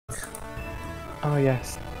Oh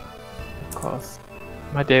yes, of course.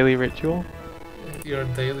 My daily ritual. Your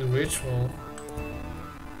daily ritual.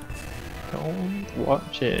 Don't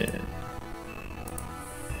watch it.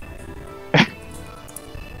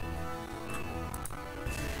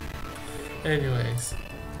 Anyways.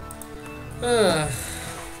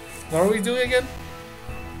 What are we doing again?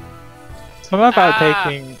 Something about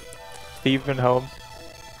taking Stephen home.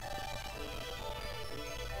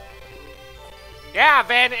 Yeah,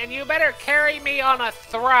 Vin, and you better carry me on a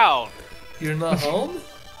throne. You're not home?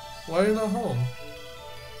 Why are you not home?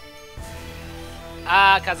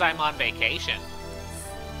 'Cause I'm on vacation.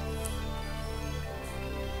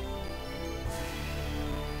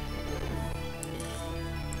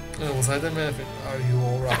 Was I the man? Are you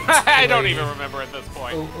alright? I don't even remember at this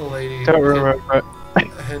point. Oh, lady. Don't remember.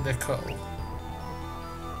 Nicole.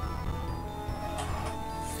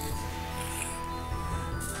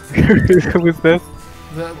 Who was this?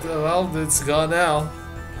 Well, it's gone now.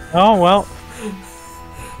 Oh well.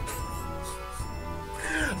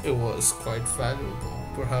 It was quite valuable.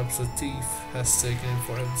 Perhaps a thief has taken it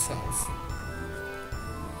for himself.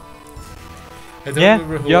 I don't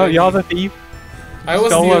remember who you're the thief. I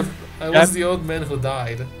was the old man who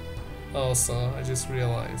died. Also, I just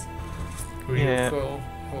realized. Ryuko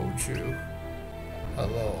Hoju.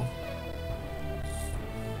 Hello.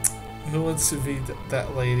 Who wants to be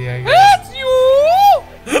that lady, I guess? It's you!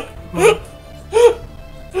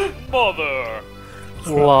 Mother!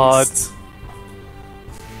 What?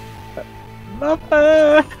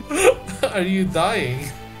 Mother! Are you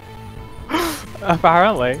dying?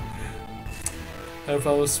 Apparently. I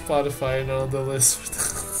follow Spotify and on the list.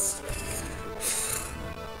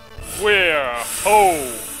 We're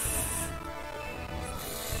home!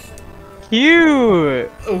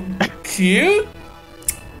 Cute! Oh, cute?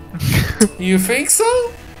 You think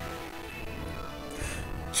so?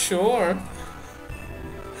 Sure.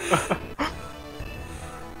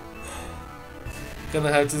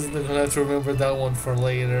 Gonna have to remember that one for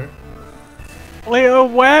later. Later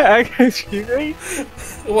where? Excuse me?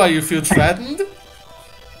 Why, you feel threatened?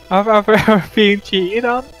 I'm being cheated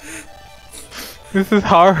on? This is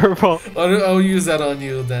horrible. I'll use that on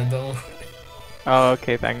you then, don't worry. Oh,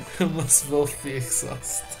 okay, thanks. We must both be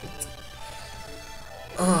exhausted.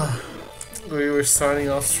 We were starting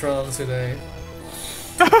off strong today.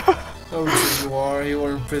 Oh, you are. You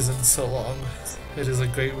were in prison so long. It is a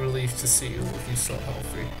great relief to see you looking so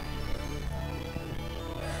healthy.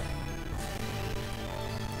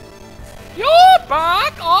 You're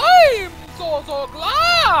back! I'm so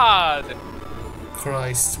glad!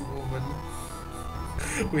 Christ, woman.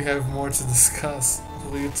 We have more to discuss.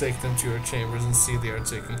 Will you take them to your chambers and see they are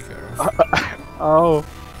taken care of? Oh.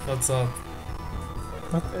 What's up?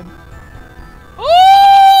 Nothing.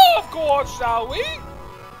 Oh, of course, shall we?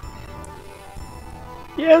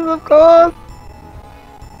 Yes, of course!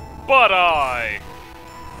 But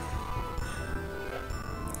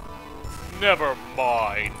never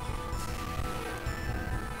mind.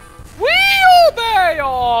 We obey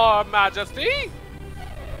your majesty!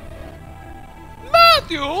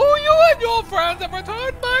 Matthew, you and your friends have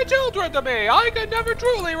returned my children to me! I can never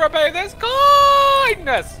truly repay this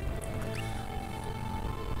kindness!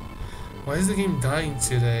 Why is the game dying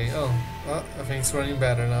today? Oh, I think it's running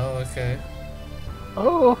better now, okay.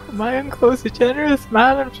 Oh, my uncle is a generous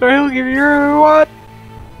man. I'm sure he'll give you a reward.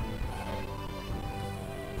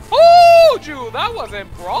 Told you that was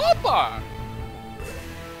improper!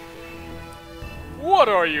 What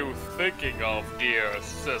are you thinking of, dear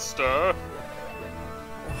sister?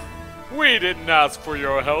 We didn't ask for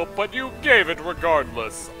your help, but you gave it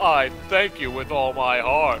regardless. I thank you with all my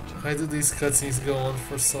heart. Why do these cutscenes go on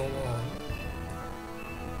for so long?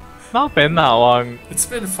 Not been that long. It's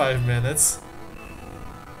been 5 minutes.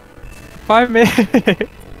 5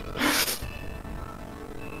 minutes.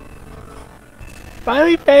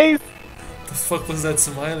 Smiley face. The fuck was that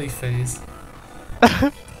smiley face?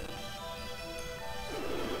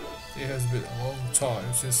 It has been a long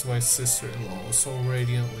time since my sister-in-law was so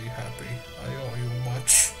radiantly happy. I owe you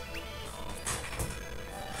much.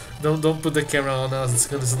 Don't put the camera on us, it's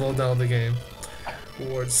gonna slow down the game.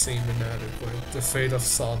 Words seem inadequate. The fate of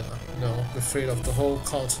Sana, no, the fate of the whole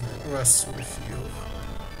continent rests with you.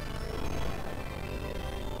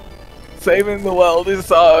 Saving the world is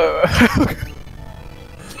so.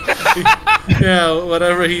 Yeah,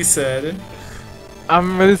 whatever he said.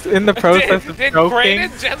 I'm just in the process of did choking.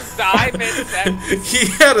 Brayden just die mid-sentence? He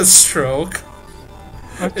had a stroke.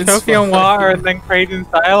 I'm choking on water, and then Creighton's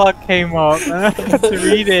dialogue came up, and I had to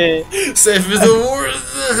read it. Save me the world.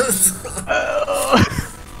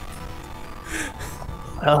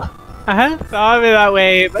 I hadn't thought of it that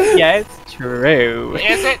way, but yeah, it's true.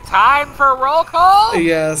 Is it time for roll call?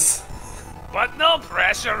 Yes. But no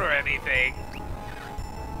pressure or anything.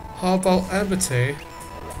 How about Amity?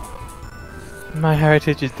 My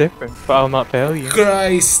heritage is different, but I'll not fail you.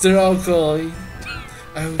 Christ, they're all going.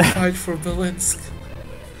 I will fight for Belinsk.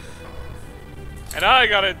 And I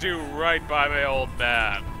gotta do right by my old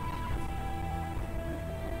man.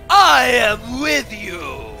 I am with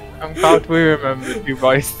you! I'm glad we remembered you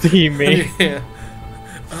by Steamy. Yeah.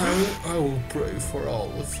 I will pray for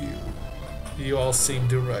all of you. You all seem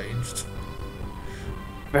deranged.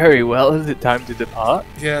 Very well, is it time to depart?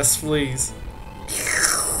 Yes, please.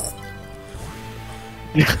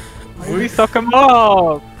 We suck 'em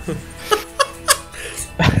up!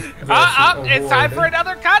 It's time for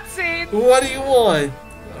another cutscene! What do you want?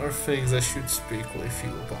 There are things I should speak with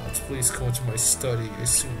you about. Please come to my study as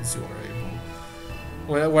soon as you are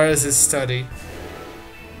able. Where is his study?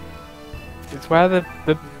 It's where the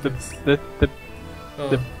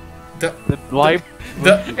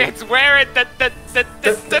It's where it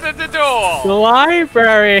the door. The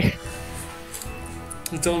library.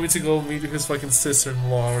 He told me to go meet his fucking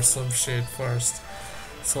sister-in-law or some shit first.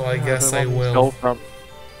 So I guess I will.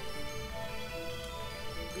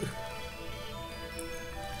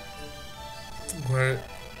 Where?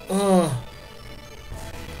 Oh.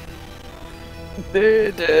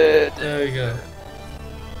 There you go.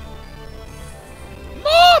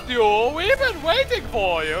 Matthew, we've been waiting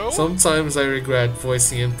for you. Sometimes I regret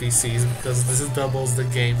voicing NPCs because this doubles the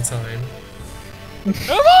game time. If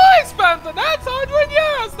I spent the next 100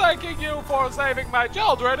 years thanking you for saving my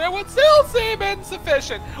children, it would still seem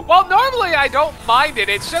insufficient. Well, normally I don't mind it,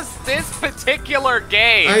 it's just this particular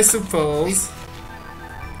game. I suppose.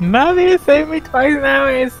 Mommy, you saved me twice now,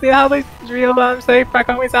 and you see how this real I'm safe back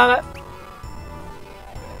on my salad?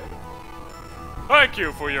 Thank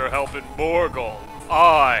you for your help in Morgul.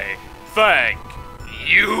 I thank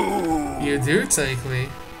you. You do thank me.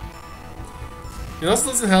 It also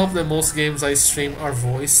doesn't help that most games I stream are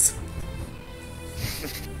voiced.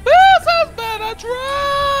 This has been a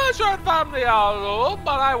treasured family album,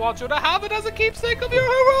 but I want you to have it as a keepsake of your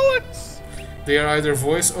heroics. They are either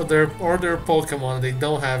voiced or they're Pokemon. They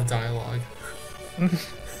don't have dialogue.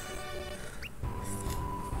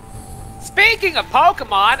 Speaking of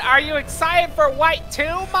Pokemon, are you excited for White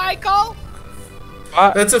 2, Michael?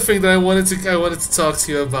 That's a thing that I wanted to talk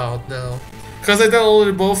to you about now. Because I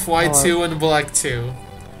downloaded both White 2 and Black 2.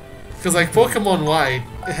 Because like Pokemon White,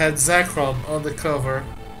 it had Zekrom on the cover.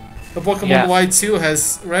 The Pokemon White 2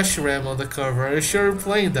 has Reshiram on the cover. Are you sure you're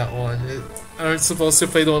playing that one? Aren't supposed to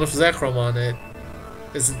play the one with Zekrom on it.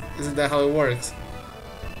 Isn't that how it works?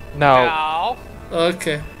 No.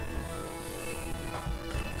 Okay.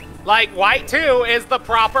 Like, White 2 is the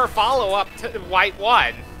proper follow-up to White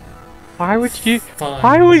 1. Why would you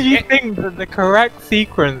Fine. think that the correct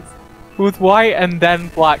sequence was White and then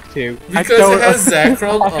Black 2? Because it has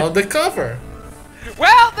Zekrom on the cover.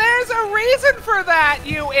 Well, there's a reason for that,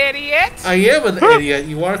 you idiot! I am an idiot,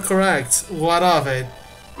 you are correct. What of it?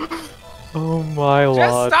 Oh my lord.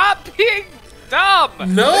 Just stop being dumb!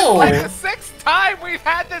 No! This is like the 6th time we've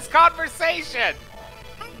had this conversation!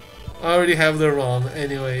 I already have the ROM.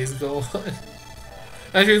 Anyways, go on.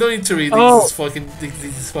 Actually, you don't need to read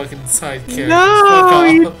these fucking side characters.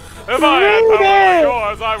 No! If I had power like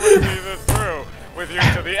yours, I would see this through with you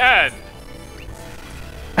to the end.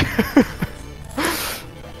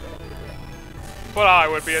 But I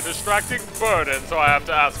would be a distracting burden, so I have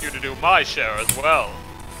to ask you to do my share as well.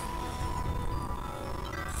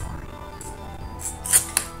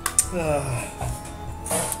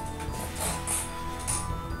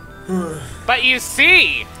 But you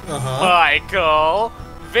see, Michael,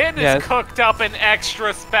 Vin has cooked up an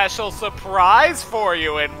extra special surprise for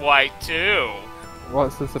you in White 2.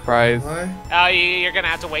 What's the surprise? You're gonna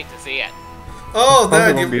have to wait to see it. Oh,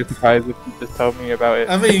 that won't be a surprise if you just told me about it.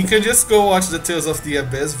 I mean, you can just go watch the Tales of the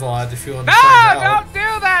Abyss VOD if you want to find out. No, don't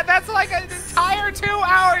do that! That's like an entire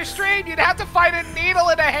 2-hour stream! You'd have to find a needle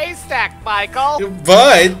in a haystack, Michael!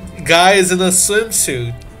 But, guy is in a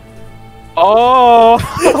swimsuit. Oh!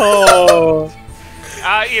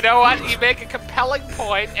 You know what? You make a compelling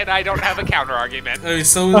point, and I don't have a counter-argument. I mean,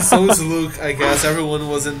 so is Luke, I guess. Everyone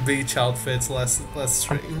was in beach outfits last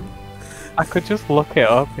stream. I could just look it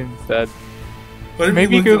up instead.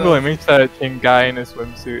 Maybe Google image searching guy in a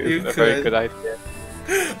swimsuit isn't a very good idea.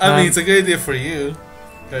 I mean, it's a good idea for you.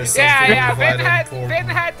 Yeah, Vin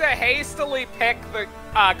had to hastily pick the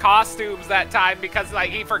costumes that time because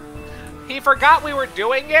like he forgot we were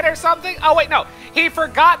doing it or something. Oh wait, no, he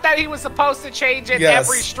forgot that he was supposed to change it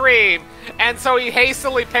every stream, and so he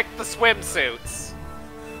hastily picked the swimsuits.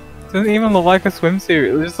 Doesn't even look like a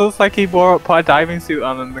swimsuit. It just looks like he put a diving suit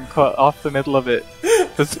on and then cut off the middle of it.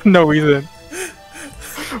 There's no reason.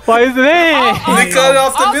 Why is it there? They cut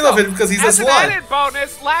off the middle of it because he's a slut. As an added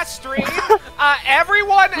bonus, last stream,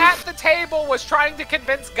 everyone at the table was trying to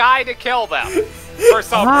convince Guy to kill them. For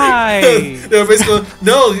some reason. They're basically,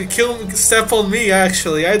 no, step on me,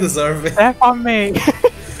 actually. I deserve it. Step on me.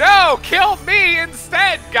 No, kill me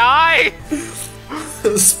instead, Guy!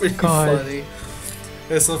 It's pretty funny.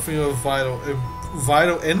 There's something of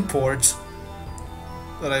vital import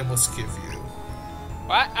that I must give you.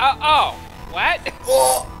 What? What?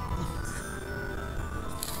 Oh.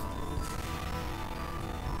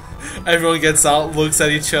 Everyone gets out, looks at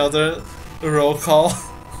each other. Roll call.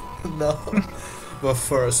 No. But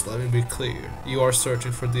first, let me be clear. You are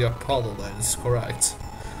searching for the Apollo lens, correct?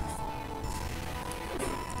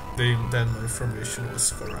 Then my information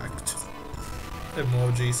was correct.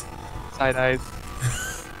 Emojis. Side eyes.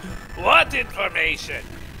 What information?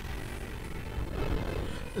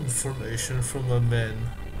 Information from a man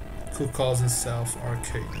who calls himself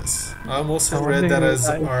Arcanus. I almost read that as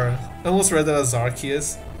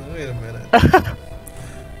Arceus. Oh, wait a minute.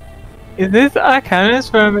 Is this Arcanus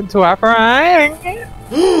from Tuaparang?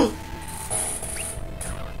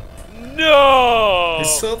 No! He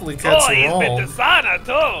certainly gets it wrong. He's been to Sana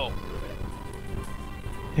too!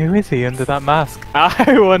 Who is he under that mask?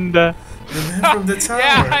 I wonder. The man from the tower.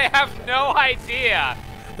 Yeah, I have no idea.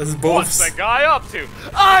 That's both. What's the guy up to?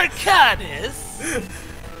 Arcanus!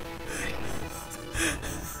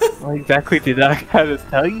 What exactly did Arcanus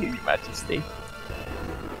tell you, Your Majesty?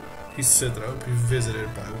 He said that I would be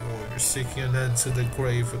visited by warriors seeking an end to the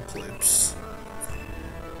grave eclipse.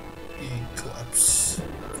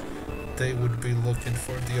 They would be looking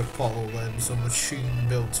for the Apollo lens, a machine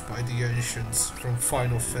built by the ancients from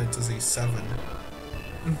Final Fantasy VII.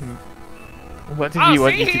 What did you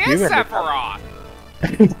want you to do? He is Sephiroth!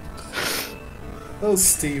 Oh,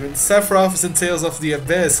 Steven, Sephiroth is in Tales of the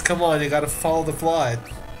Abyss. Come on, you gotta follow the plot.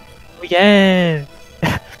 Oh, yeah!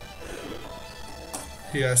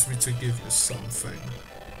 He asked me to give you something.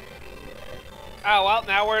 Oh, well,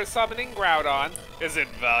 now we're summoning Groudon. Is it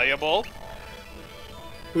valuable?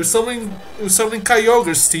 We're summoning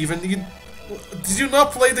Kyogre, Steven. Did you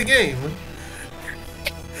not play the game?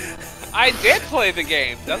 I did play the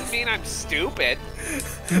game. Doesn't mean I'm stupid.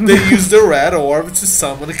 They used the red orb to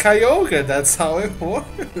summon a Kyogre. That's how it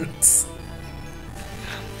works.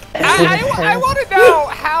 I want to know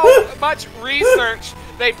how much research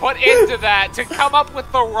they put into that to come up with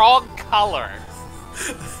the wrong color.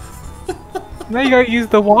 Now you gotta use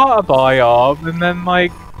the water boy orb, and then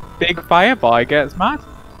like big fire boy gets mad.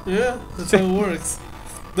 Yeah, that's how it works.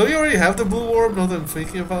 Don't you already have the blue orb? Now that I'm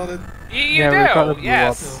thinking about it. You do,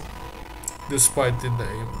 yes. Despite the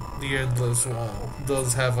name, the endless wall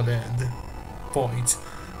does have an end point.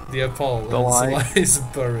 The Apollo lens lies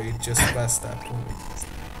buried just past that point.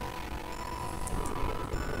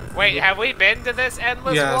 Wait, have we been to this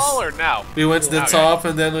endless wall or no? We went to the top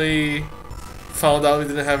and then we found out we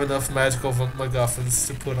didn't have enough magical MacGuffins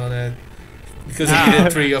to put on it. Because we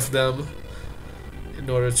needed 3 of them in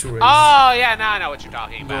order to raise... Oh, yeah, now I know what you're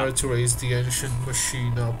talking about. In order to raise the ancient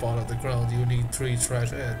machine up out of the ground, you need 3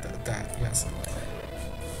 treasure... yes.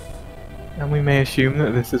 And we may assume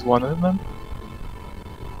that this is one of them?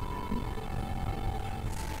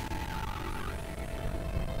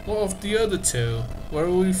 What of the other 2? Where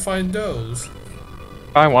will we find those?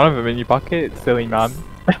 Find one of them in your pocket, silly man.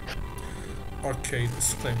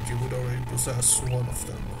 Arcadus claimed you would already possess one of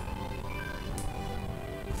them.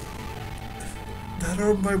 That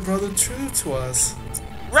earned my brother true to us.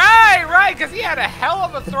 Right, because he had a hell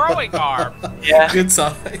of a throwing arm. Yeah. Good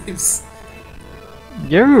times.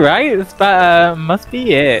 You're right, but must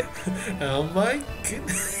be it. Oh my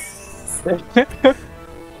goodness.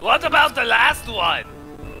 What about the last one?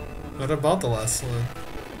 What about the last one?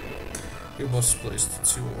 You must place the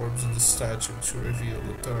 2 orbs in the statue to reveal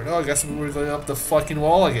the 3rd. Oh, I guess we were going up the fucking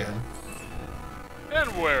wall again. And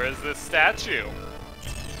where is this statue?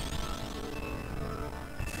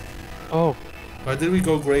 Oh. Why did we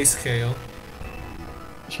go grayscale?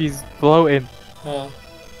 She's floating. Oh.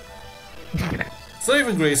 It's not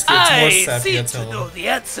even grayscale, it's more sepia tone. I seem to know the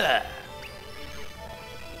answer.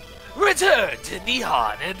 Return to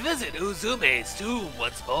Nihon and visit Uzume's tomb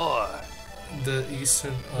once more. The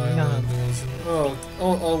eastern island was... Oh,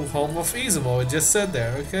 home of Izumo, it just said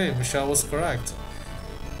there. Okay, Michelle was correct.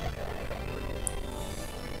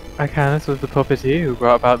 Arcanus was the puppeteer who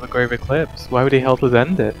brought about the grave eclipse. Why would he help us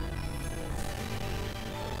end it?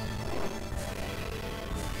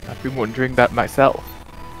 I've been wondering that myself.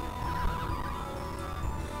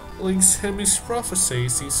 links him his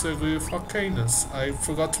prophecies, he's a good Arcanus. I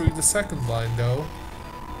forgot to read the second line though.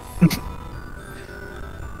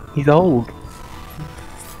 He's old.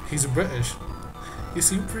 He's British. You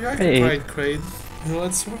seem preoccupied, Crane.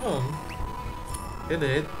 What's wrong? In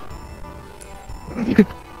it.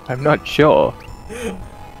 I'm not sure. Is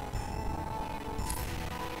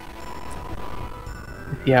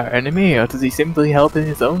he our enemy, or does he simply help in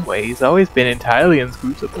his own way? He's always been entirely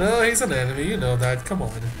inscrutable. No, he's an enemy, you know that, come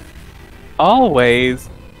on. Always?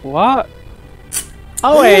 What?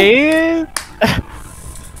 Always?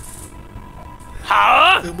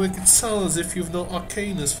 Huh? It'll make it sound as if you've known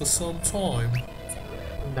Arcanus for some time.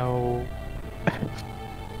 No.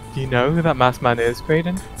 Do you know who that masked man is,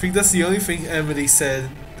 Graydon? I think that's the only thing Emily said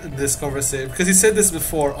in this conversation, because he said this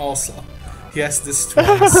before also. He asked this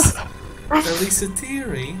twice. At least a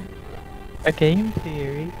theory. A game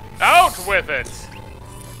theory. Out with it!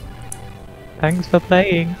 Thanks for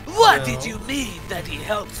playing. What did you mean that he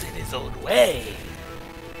helps in his own way?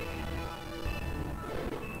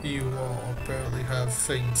 You all apparently have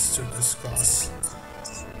things to discuss.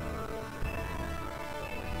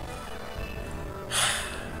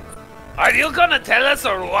 Are you gonna tell us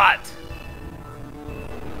or what?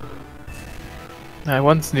 I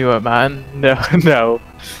once knew a man. No.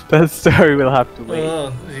 That story will have to wait.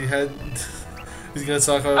 Oh, he's gonna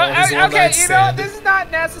talk about his one okay, night you know, stand. this is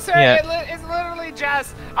not necessary. Yeah. It's literally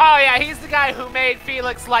just... Oh yeah, he's the guy who made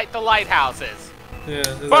Felix light the lighthouses. Yeah,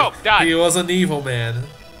 Boom, done. He was an evil man.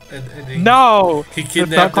 And he, No! He That's not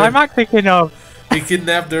kidnapped climactic enough. He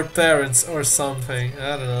kidnapped their parents or something.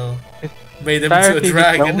 I don't know. Made them Better into a if you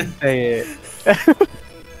dragon. Don't say it.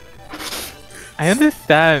 I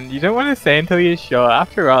understand. You don't want to say until you're sure.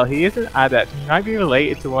 After all, he is an adept. He might be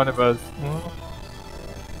related to one of us.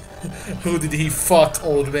 Who did he fuck,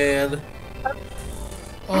 old man?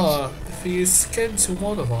 If he is kin to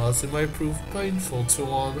one of us, it might prove painful to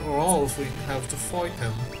one or all if we have to fight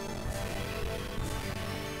him.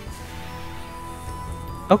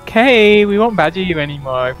 Okay, we won't badger you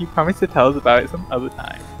anymore if you promise to tell us about it some other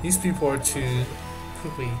time. These people are too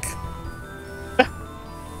weak.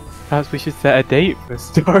 Perhaps we should set a date for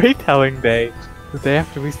storytelling day, the day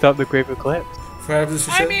after we stop the Grave Eclipse. Perhaps we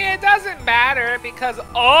should I mean, it doesn't matter because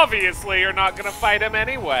obviously you're not gonna fight him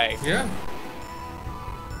anyway. Yeah.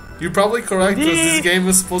 You're probably correct because this game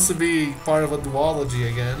is supposed to be part of a duology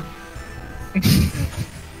again.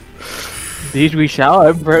 Indeed we shall,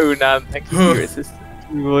 Emperor Unan. Thank you for your assistance.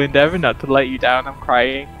 We will endeavor not to let you down. I'm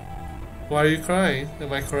crying. Why are you crying?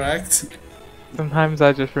 Am I correct? Sometimes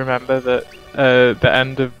I just remember that the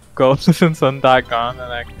end of Ghosts and Sundagon and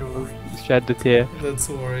I can shed a tear. That's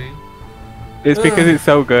worrying. It's because it's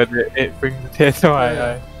so good, it brings a tear to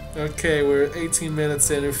my eye. Okay, we're 18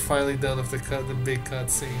 minutes in, we're finally done with the big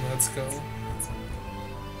cutscene. Let's go.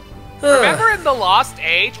 Remember in the Lost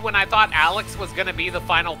Age when I thought Alex was gonna be the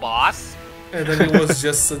final boss? And then it was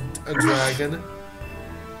just a dragon.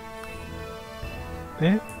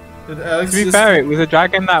 Yeah. And Alex To be fair, it was a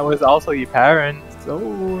dragon that was also your parent.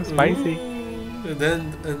 So spicy. And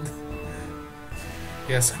then,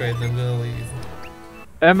 yes, great. I'm gonna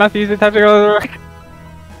leave. Matthew, it's time to go.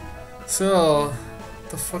 So,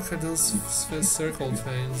 the fuck are those circle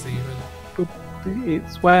things even?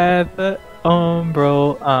 It's where the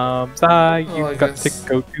umbral arms are. You got to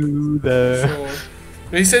go to the.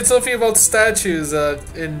 Sure. He said something about statues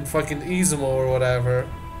in fucking Izumo or whatever.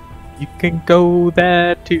 You can go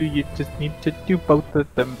there too, you just need to do both of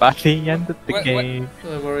them by the end of the game.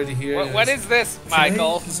 I'm already here. What is this,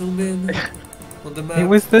 Michael? Zoom in on the map. It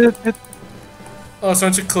was the Oh, I was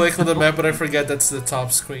trying to click on the map, but I forget that's the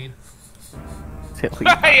top screen. silly.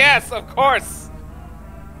 Yes, of course!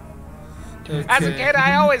 Okay. As a kid,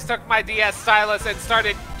 I always took my DS stylus and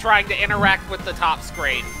started trying to interact with the top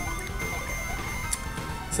screen.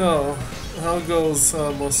 So, how goes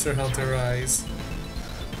Monster Hunter Rise?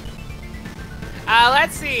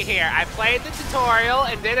 Let's see here. I played the tutorial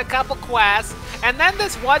and did a couple quests, and then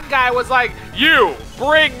this one guy was like, "You,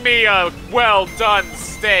 bring me a well-done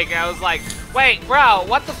steak." I was like, "Wait, bro,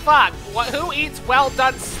 what the fuck? Who eats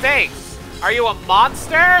well-done steaks? Are you a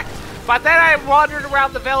monster?" But then I wandered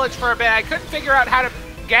around the village for a bit. I couldn't figure out how to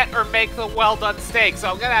get or make the well-done steak, so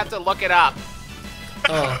I'm gonna have to look it up.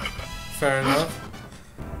 Oh, fair enough.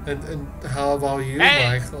 And how about you,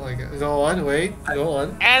 Michael? Like, go on, wait, go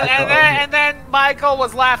on. And then Michael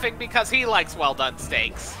was laughing because he likes well-done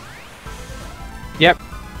steaks. Yep.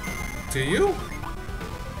 Do you?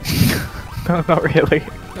 No, not really.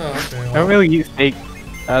 Oh, okay. I don't really eat steak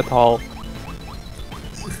at all.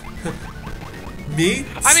 Meat?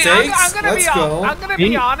 I mean, Steaks? I'm gonna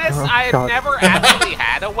be honest. Oh, I've God. never actually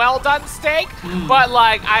had a well done steak, but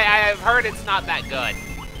like I've heard it's not that good.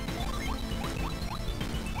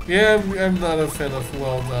 Yeah, I'm not a fan of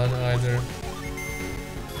well done either.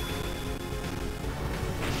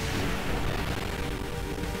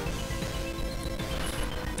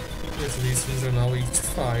 Yes, these things are now weak to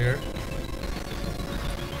fire.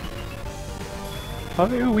 How are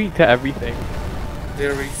they weak to everything?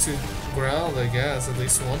 They're weak to ground, I guess, at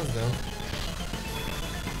least one of them.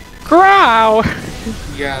 Growl!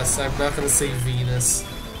 Yes, I'm not gonna say Venus.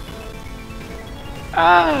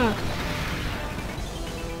 Ah!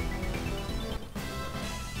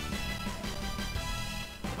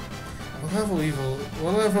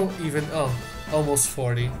 What level even? Oh, almost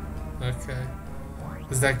 40. Okay.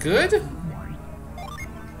 Is that good?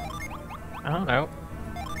 I don't know.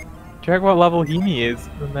 Check what level Himi is,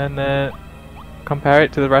 and then compare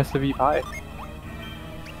it to the rest of E5.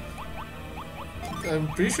 I'm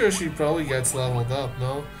pretty sure she probably gets leveled up,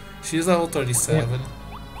 no? She's level 37.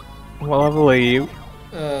 What level are you?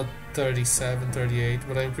 37, 38,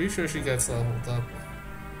 but I'm pretty sure she gets leveled up.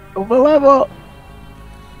 Over level!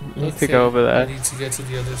 You need to Okay, go over there. I need to get to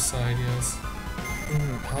the other side, yes.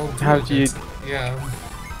 How do you... Yeah.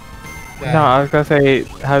 No, I was gonna say,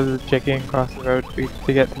 how does the chicken cross the road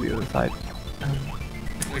to get to the other side?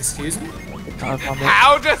 Excuse me?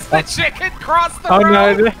 How does the chicken cross the Oh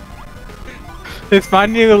road? no! This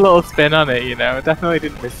man knew a little spin on it, you know. It definitely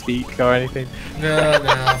didn't misspeak or anything. No,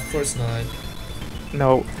 of course not.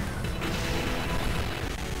 No.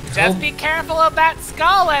 Just be careful of that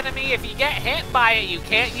skull enemy. If you get hit by it, you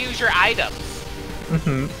can't use your items.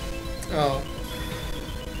 Mm-hmm. Oh.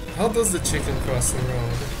 How does the chicken cross the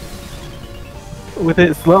road? With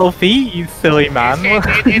its little feet, you silly man. It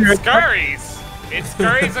scurries. It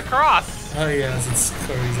scurries across. Oh yes, it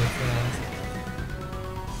scurries across.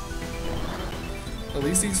 At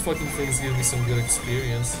least these fucking things give me some good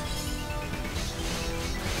experience.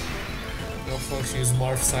 Oh fuck, she used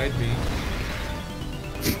Marv side B.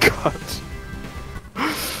 God.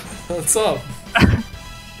 What's up?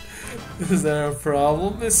 Is there a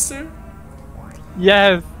problem, mister?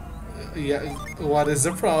 Yes. Yeah, what is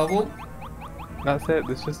the problem? That's it.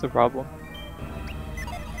 That's just a problem.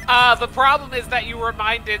 The problem is that you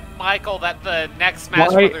reminded Michael that the next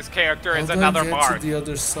Smash Brothers character is another Marth. To the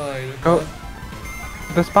other side. Oh.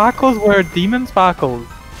 The sparkles were demon sparkles.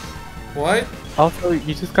 What? Also,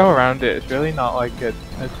 you just go around it. It's really not like a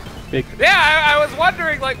big... Yeah, I was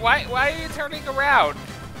wondering, like, why are you turning around?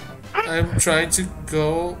 I'm trying to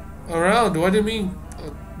go around. What do you mean?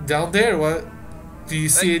 Down there? What? Do you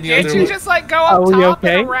see any other... Can't you just, like, go up top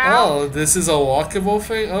and around? Oh, this is a walkable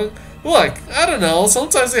thing? Oh, look, I don't know.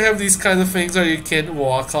 Sometimes they have these kind of things where you can't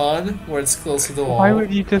walk on, where it's close to the wall. Why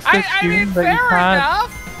would you just assume I mean, that you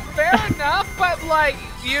can't? Fair enough, but, like,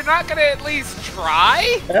 you're not gonna at least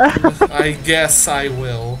try? I guess I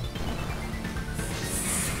will.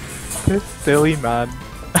 This silly man.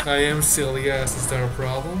 I am silly, yes. Is there a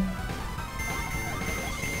problem?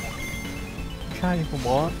 Can't even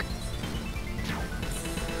walk.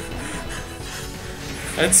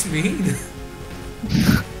 That's mean.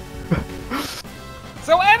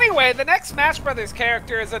 So anyway, the next Smash Brothers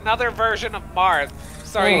character is another version of Marth.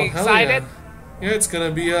 So are you excited? Yeah, it's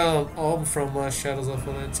gonna be Alm from Shadows of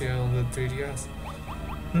Valencia on the 3DS.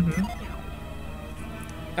 Mm-hmm.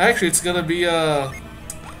 Actually, it's gonna be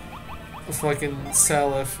fucking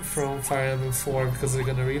Salif from Fire Emblem 4 because they're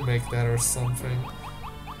gonna remake that or something.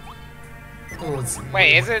 Oh, let's see.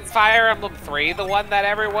 Wait, isn't Fire Emblem 3 the one that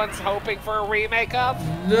everyone's hoping for a remake of?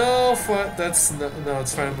 No, that's no,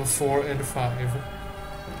 it's Fire Emblem 4 and 5.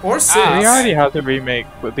 Or 6. They already had a remake,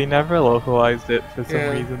 but they never localized it for some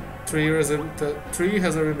reason. 3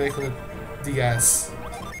 has a remake on the DS.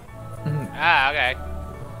 Ah, okay.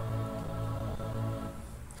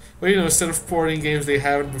 Well, you know, instead of porting games they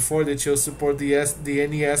haven't before, they chose to port the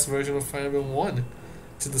NES version of Fire Emblem 1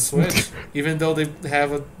 to the Switch, even though they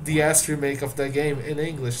have a DS remake of that game in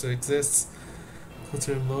English that exists. Put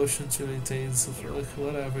your emotion to maintain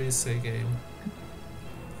whatever you say, game.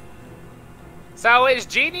 So is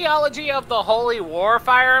Genealogy of the Holy War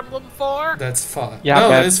Fire Emblem 4? That's 5. Yeah,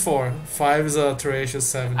 no, it is 4. 5 is a Tenacious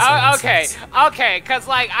 7. Okay, because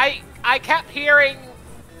like I kept hearing,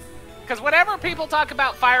 because whenever people talk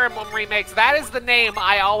about Fire Emblem remakes, that is the name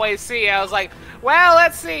I always see. I was like, well,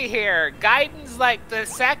 let's see here. Gaiden's like the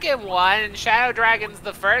second one, and Shadow Dragon's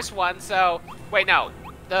the first one. So wait, no,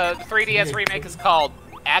 the 3DS remake is called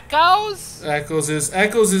Echoes. Echoes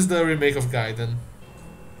is the remake of Gaiden.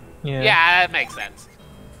 Yeah. Yeah, that makes sense.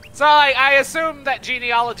 So I assume that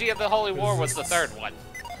Genealogy of the Holy War was the third one.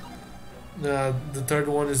 The third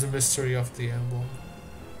one is a mystery of the emblem.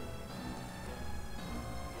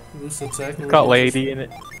 Boost attack. It's got lady in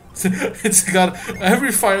it. It's got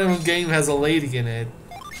every Fire Emblem game has a lady in it.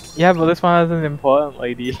 Yeah, but this one has an important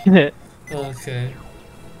lady in it. Okay.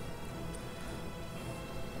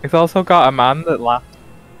 It's also got a man that laughs.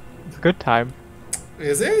 It's a good time.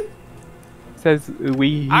 Is it? It says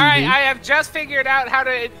we. Alright, I have just figured out how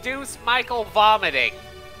to induce Michael vomiting.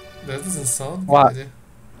 That doesn't sound What? good.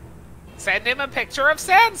 Send him a picture of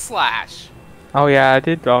Sandslash. Oh yeah, I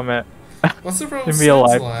did vomit. What's the problem In with real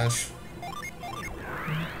life. Sandslash?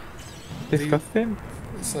 Disgusting.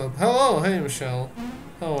 So, hello, hey Michelle.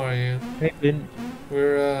 How are you? It didn't.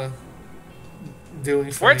 We're doing.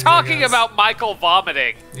 We're things, I talking guess. about Michael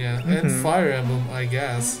vomiting. Yeah, and Fire Emblem, I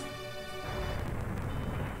guess.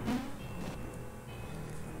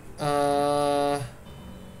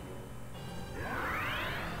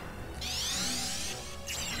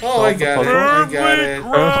 Oh, I got it. I got it.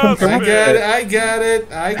 I got it. I got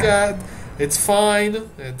it. I got. It's fine.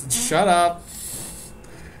 Shut up.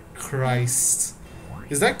 Christ.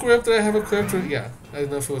 Is that grip that I have equipped? Yeah. I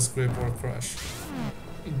don't know if it was grip or crush.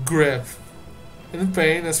 Grip. In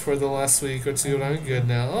pain as for the last week or two, I'm good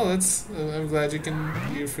now. Oh, that's. I'm glad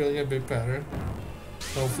you're feeling a bit better.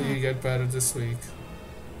 Hopefully you get better this week.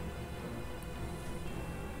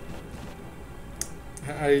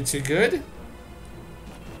 Are you too good?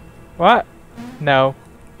 What? No.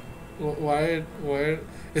 Why?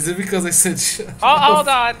 Is it because I said shut up? Oh, hold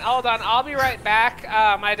on. I'll be right back.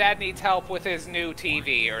 My dad needs help with his new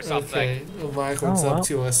TV or something. Okay. Well, Michael's up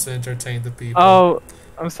to us to entertain the people. Oh,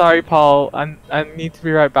 I'm sorry, Paul. I need to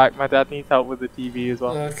be right back. My dad needs help with the TV as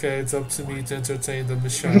well. Okay, it's up to me to entertain the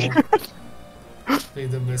Michelle.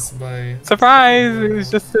 Need to miss by. Surprise! It was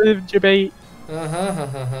just a debate.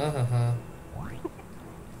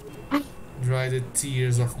 Dry the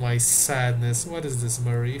tears of my sadness. What is this,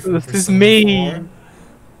 Marie? From This is Persona me.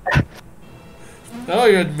 4? Oh,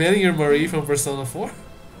 you're admitting you're Marie from Persona 4?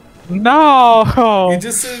 No. You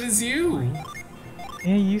just said it's you.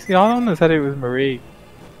 Yeah, you see, all of them said it was Marie.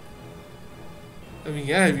 I mean,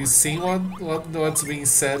 yeah. Have you seen what's being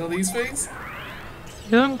said on these things? She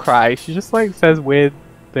doesn't cry. She just like says weird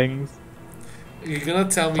things. You're gonna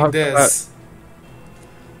tell me Talk this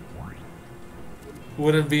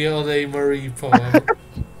wouldn't be on a Marie poem.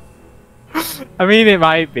 I mean, it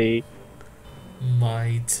might be.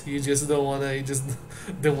 Might. You just don't wanna. You just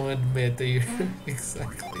don't wanna admit that you're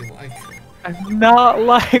exactly like her. I'm not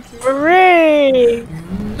like Marie.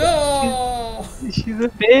 No. She's a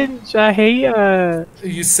bitch. I hate her. Are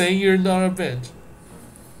you saying you're not a bitch?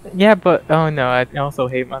 Yeah, but oh no, I also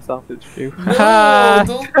hate myself. It's true. No,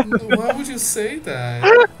 don't. Why would you say that?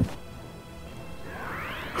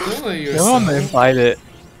 Don't let yourself. No one implied it.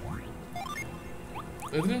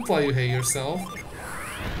 It didn't imply you hate yourself.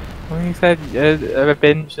 When you said a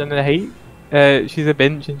binge and a hate, she's a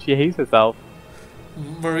binge and she hates herself.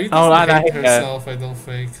 Marie doesn't I hate hate herself, I don't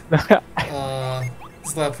think.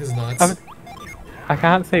 Slap his nuts. I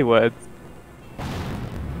can't say words.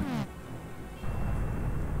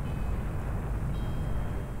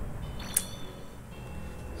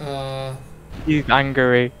 He's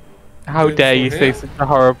angry. How Good dare for you say him. such a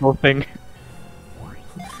horrible thing?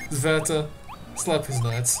 Zveta, slap his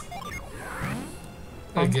nuts.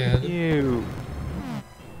 Fuck Again. you.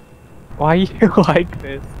 Why are you like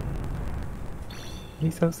this?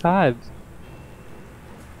 He's so sad.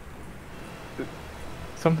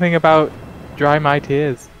 Something about dry my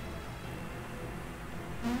tears.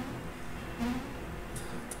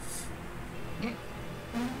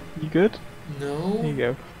 You good? No. There you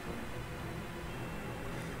go.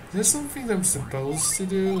 Is there something I'm supposed to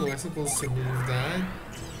do? Am I supposed to move that?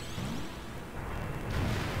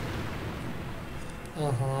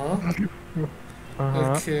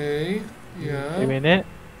 Okay. Yeah. Doing it.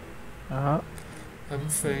 Uh-huh. I'm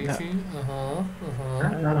faking.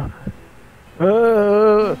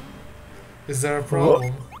 Is there a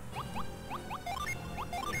problem?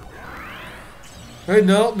 Wait,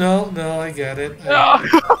 no, I get it. That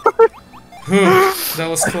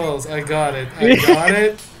was close. I got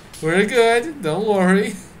it. We're good. Don't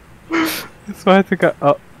worry. I swear to God.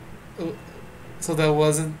 Oh. So that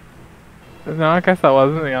wasn't. No, I guess that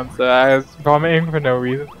wasn't the answer. I was vomiting for no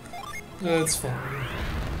reason. That's fine.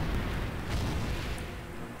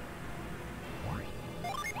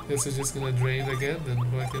 Guess we're just gonna drain again, then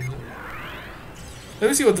fucking. Let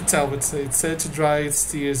me see what the tablet said. It said to dry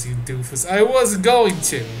its tears, you doofus. I was going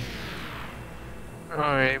to! Oh,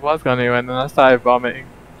 I was gonna, and then I started vomiting.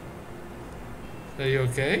 Are you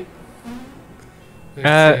okay?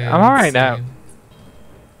 I'm alright now.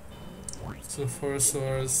 So 4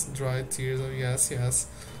 swords, dried tears. Oh yes, yes.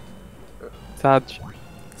 Sag.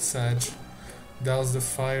 Sag. Douse the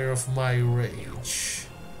fire of my rage.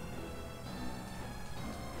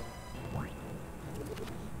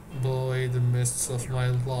 Blow away the mists of my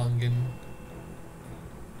longing.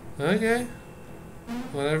 Okay.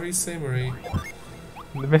 Whatever you say, Marie.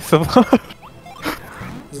 The mist of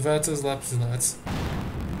Zvata's lapis nuts.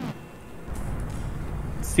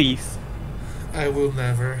 Cease. I will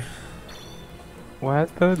never.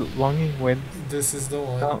 Where's the longing wind? This is the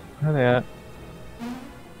one. Oh, yeah.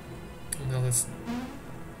 No, let's.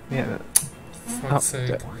 Yeah. Fuck's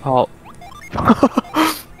sake. Halt.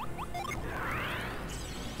 I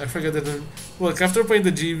forget that. Look, after playing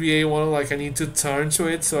the GBA one, like I need to turn to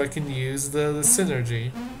it so I can use the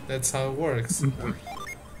synergy. That's how it works.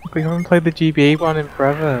 We haven't played the GBA one in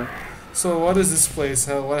forever. So what is this place?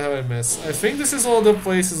 What have I missed? I think this is all the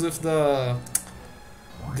places with the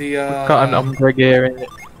Got an Umbra gear in it.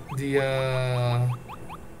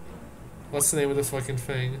 What's the name of the fucking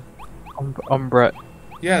thing? Umbra.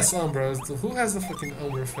 Yes, Umbra. Who has the fucking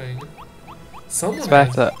Umbra thing? Someone It's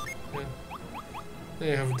has. better. Yeah.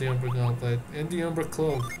 They have the Umbra gauntlet and the Umbra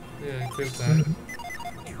cloak. Yeah, equip that.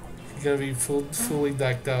 You're gonna be fully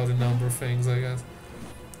decked out in Umbra things, I guess.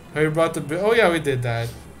 Have you brought the? Oh yeah, we did that.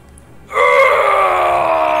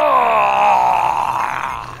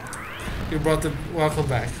 You brought the. Welcome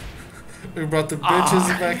back. We brought the bitches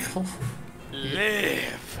back home.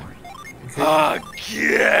 Live Okay.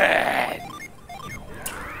 again.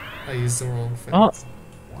 I used the wrong thing. Oh,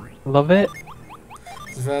 love it.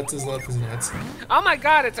 Zvata's lapis nuts. Oh my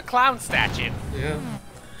god, it's a clown statue. Yeah.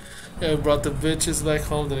 Yeah, we brought the bitches back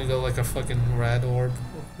home, then we got like a fucking red orb.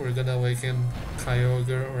 We're gonna awaken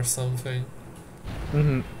Kyogre or something.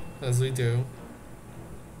 Mm-hmm. As we do.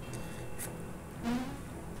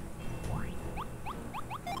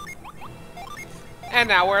 And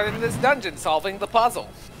now we're in this dungeon solving the puzzle.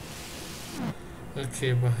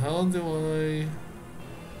 Okay, but how do I...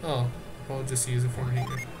 Oh, I'll just use it from here.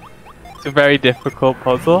 It's a very difficult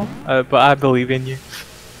puzzle, but I believe in you.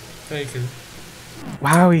 Thank you.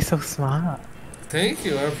 Wow, he's so smart. Thank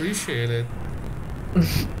you, I appreciate it.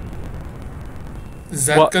 Is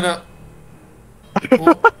that What? gonna...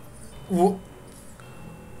 Wha-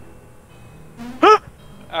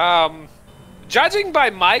 Judging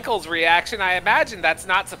by Michael's reaction, I imagine that's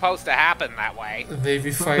not supposed to happen that way.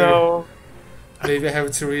 Maybe fire... No. Maybe I have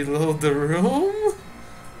to reload the room?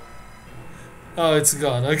 Oh, it's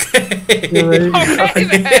gone, okay. Okay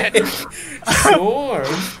then! Sure.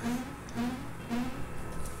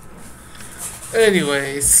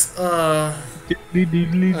 Anyways, we're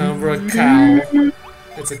a cow.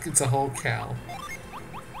 It's a whole cow.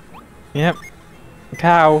 Yep.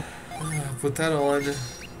 Cow. Put that on.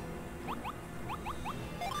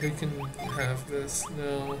 Who can have this?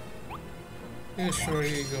 No. Yeah, sure,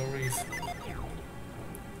 here you go, Reef.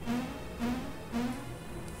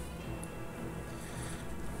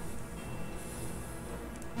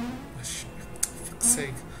 Oh, shit. For fuck's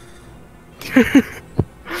sake.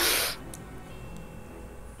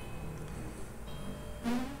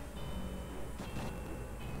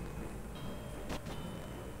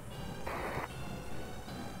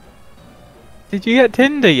 Did you get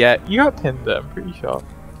Tinder yet? You got Tinder, I'm pretty sure.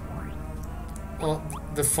 Oh,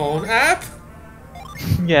 the phone app?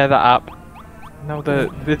 Yeah, the app. No, the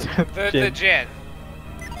The gin.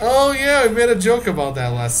 Oh yeah, we made a joke about that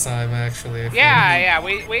last time, actually. Yeah,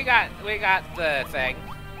 we got the thing.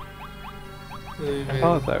 I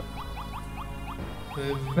thought so.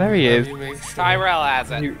 There he is. Tyrell has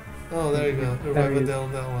it. Oh, there you go. Revive it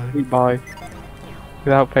down that line. Sweet boy.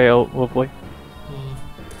 Without fail, lovely.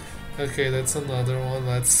 Okay, that's another one.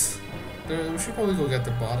 We should probably go get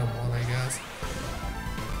the bottom one, I guess.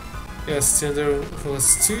 Yes, Tinder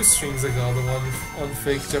was 2 streams ago, the one on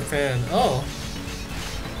Fake Japan. Oh!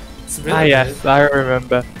 It's been a yes, bit. I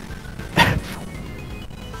remember.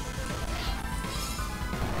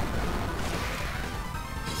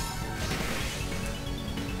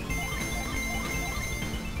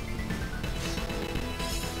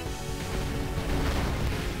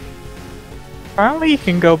 Apparently you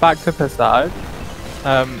can go back to Passage.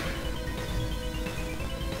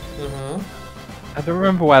 I don't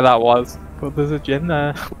remember where that was, but there's a gym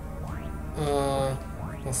there.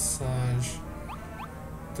 Passage.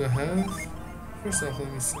 The health? First off,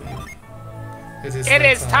 let me see. It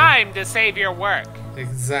is time to save your work.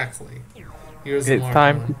 Exactly. Here's It's the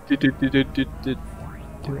time to do.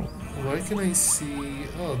 Why can I see...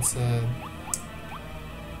 Oh, it's a...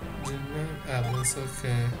 Atlas,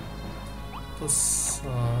 okay.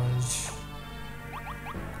 Passage.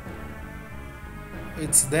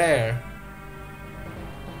 It's there.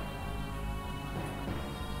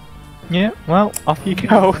 Yeah, well, off you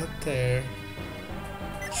go. Get there.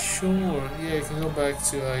 Sure, yeah, you can go back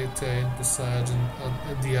to Aite and Passage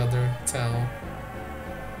and the other town.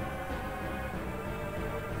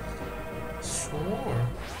 Sure.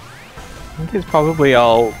 I think it's probably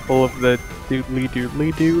all full of the doodly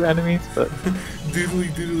doodly doo enemies, but Doodly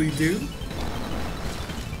doodly doo?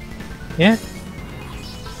 yeah.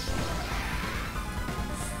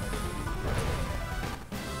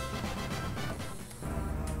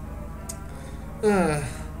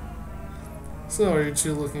 So are you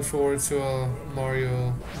two looking forward to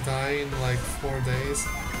Mario dying in like 4 days?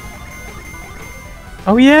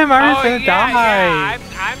 Oh yeah, Mario's gonna yeah, die!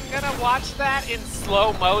 I'm gonna watch that in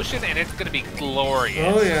slow motion, and it's gonna be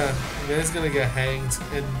glorious. Oh yeah, and then he's gonna get hanged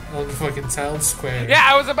on the fucking town square. Yeah,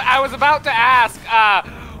 I was about to ask,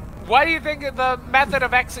 what do you think the method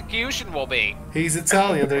of execution will be? He's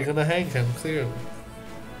Italian, they're gonna hang him, clearly.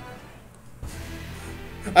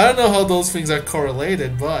 I don't know how those things are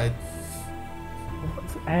correlated, but...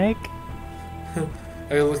 What's egg?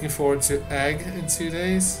 Are you looking forward to Egg in 2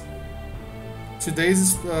 days? 2 days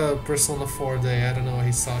is Persona 4 day, I don't know what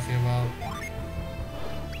he's talking about.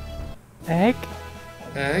 Egg?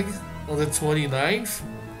 Egg? On the 29th?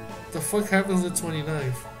 The fuck happens on the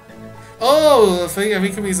 29th? Oh, the thing, I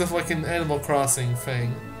think it means a fucking Animal Crossing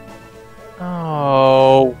thing.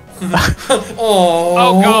 Oh.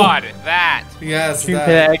 Oh god, that. Yes, Stupid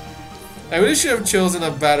that. egg. I really should have chosen a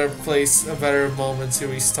better place, a better moment to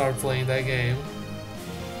restart playing that game.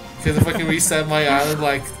 Because if I can reset my island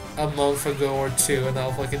like a month ago or 2, and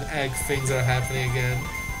now fucking egg things are happening again.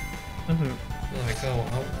 I'm like, oh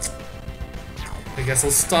well. I guess I'll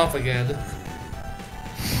stop again.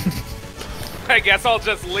 I guess I'll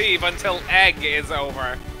just leave until egg is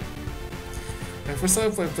over. The first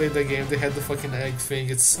time I played that game, they had the fucking egg thing.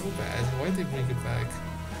 It's so bad. Why'd they bring it back?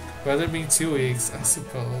 Rather than being 2 weeks, I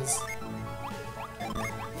suppose.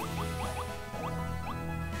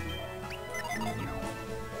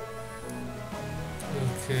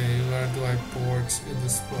 Okay, where do I port in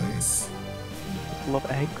this place? Love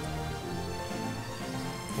eggs.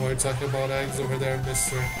 Why are you talking about eggs over there,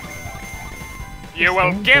 mister? You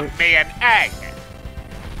will give me an egg.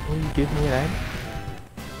 Will you give me an egg?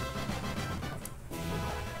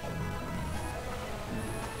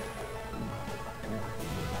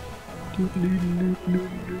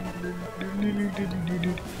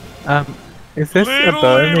 Is this a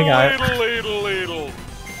burning island?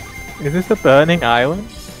 Is this a burning island?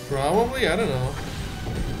 Probably, I don't know.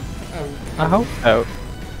 I hope so.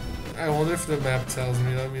 I wonder if the map tells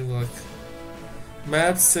me. Let me look.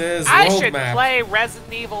 Map says I world should map. play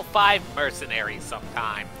Resident Evil 5 Mercenaries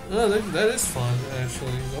sometime. Oh, that is fun,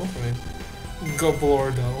 actually. Go for it. Go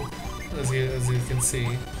Blordo, as you can see.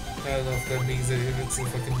 I don't know if that means that if it's a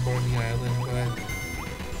fucking burning island, but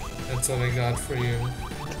that's what I got for you.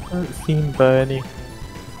 I haven't seen Bernie.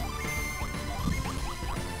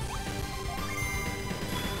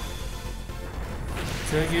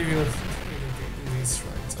 Can I give you these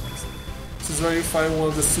shrines? This is where you find one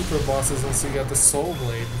of the super bosses once you get the Soul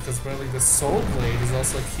Blade, because apparently the Soul Blade is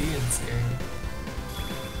also key in this game.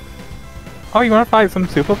 Oh, you wanna fight some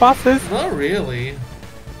super bosses? Not really.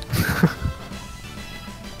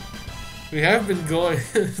 We have been going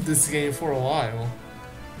this game for a while.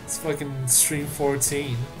 It's fucking stream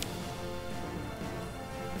 14.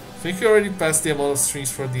 I think you already passed the amount of streams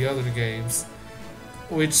for the other games,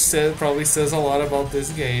 which probably says a lot about this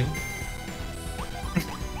game.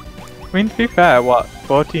 I mean, to be fair, what,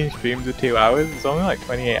 14 streams of 2 hours? It's only like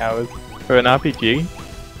 28 hours for an RPG.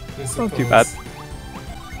 It's not too bad.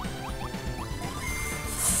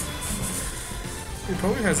 It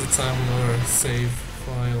probably has a time loader save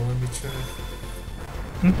file, let me check.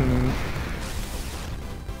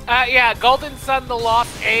 Yeah, Golden Sun The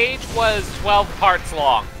Lost Age was 12 parts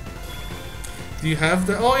long. Do you have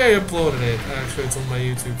that? Oh yeah, you uploaded it. Actually, it's on my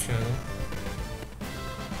YouTube channel.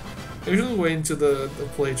 I usually wait until the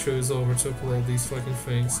playthrough is over to upload these fucking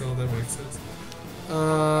things, so that makes sense.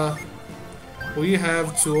 We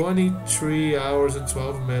have 23 hours and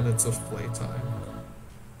 12 minutes of playtime.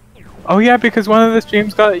 Oh yeah, because one of the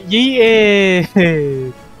streams got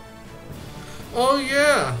yeeted! Oh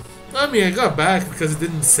yeah! I mean, I got back because it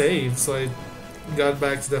didn't save, so I got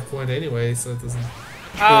back to that point anyway, so it doesn't...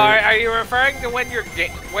 Are you referring to when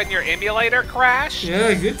your emulator crashed?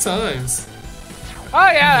 Yeah, good times. Oh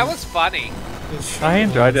yeah, that was funny. I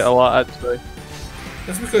enjoyed it a lot, actually.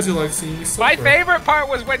 That's because you like seeing me suffer. My favorite part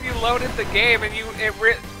was when you loaded the game and you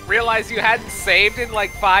realized you hadn't saved in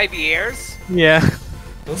like 5 years. Yeah.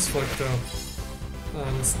 That's fucked up.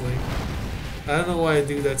 Honestly. I don't know why I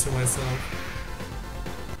do that to myself.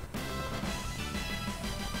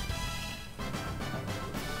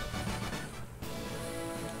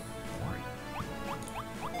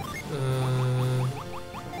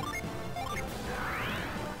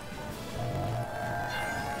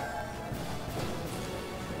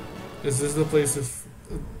 Is this the place of...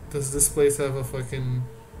 Does this place have a fucking...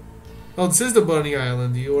 Oh, this is the Bunny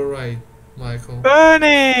Island. You were right, Michael.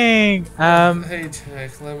 Burning! Hey,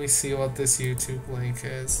 Jack, let me see what this YouTube link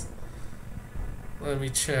is. Let me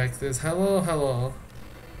check this. Hello, hello.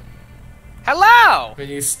 Hello! When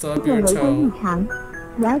you stub your toe.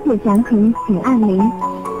 了解详情请按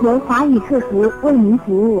0，由华语客服为您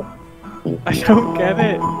服务。 I don't get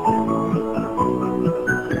it.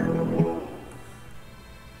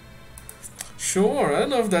 Sure, I don't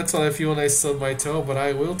know if that's how I feel when I stub my toe, but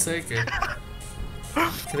I will take it.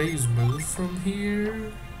 Can I use move from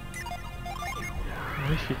here?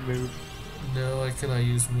 I should move. No, I cannot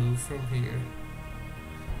use move from here.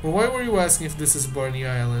 Well, why were you asking if this is Barney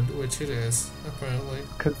Island? Which it is, apparently.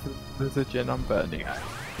 Because there's a gin on Burning Island.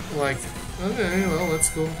 Like, okay, well, let's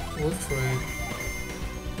go look for it.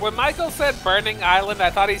 When Michael said Burning Island, I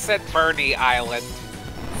thought he said Bernie Island.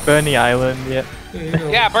 Bernie Island, yeah. You know,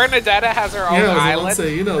 Yeah, Bernadetta has her own island.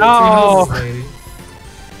 Say, you know, the Oh. Three Houses lady.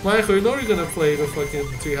 Michael, you know you're gonna play the fucking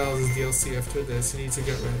Three Houses DLC after this. You need to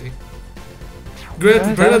get ready.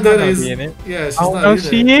 Grant, Bernadetta is in it. Yeah, she's Oh, not no, in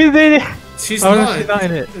she it. is in it. She's Oh, no, not. she's not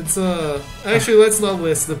in it. It's actually, let's not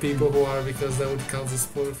list the people who are because that would count as a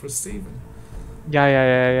spoiler for Steven.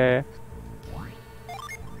 Yeah.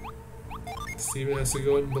 Steven has to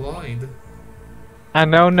go in blind. I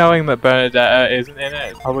know knowing that Bernadetta isn't in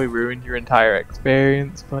it probably ruined your entire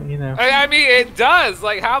experience, but you know. I mean, it does.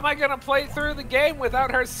 Like, how am I gonna play through the game without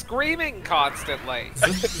her screaming constantly? Is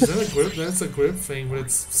that a grip? That's a grip thing, but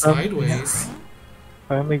it's sideways.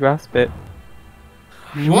 Finally grasp it.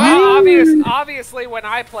 Well, obviously, when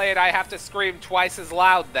I play it, I have to scream twice as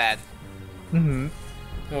loud then. Mm-hmm.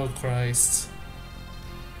 Oh Christ.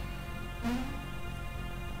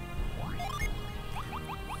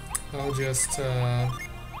 I'll just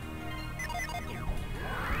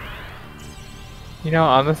You know,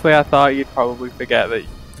 honestly, I thought you'd probably forget that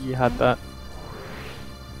you had that.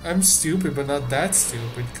 I'm stupid, but not that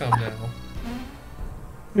stupid. Come now.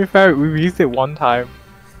 To be fair, we've used it one time.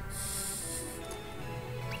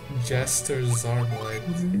 Jester's Armlet.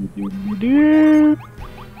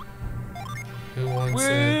 Who wants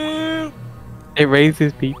it? It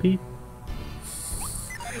raises pee-pee.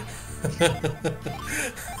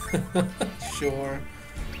 Sure.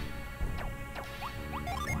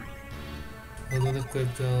 Another quick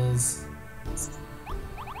pills.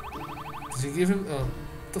 Did you give him? Oh,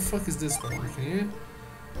 what the fuck is this one? Can you?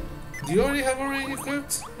 Do you already have a ring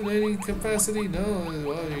equipped in any capacity? No.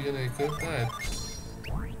 Well, you're gonna equip that.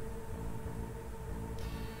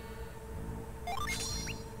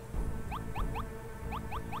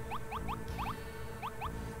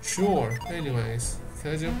 Sure. Anyways,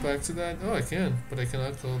 can I jump back to that? Oh, I can, but I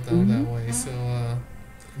cannot go down that way. So,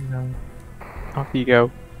 No. Off you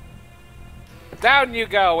go. Down you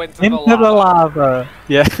go into Into the the lava. lava.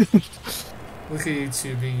 Yeah. look at you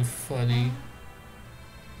two being funny.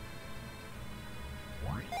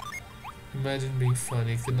 Imagine being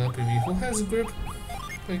funny. Could not be me. Who has a grip?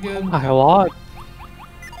 Again? A lot.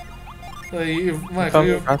 Michael,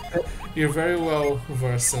 you're very well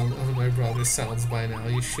versed on my brother's sounds by now.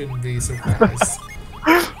 You shouldn't be surprised.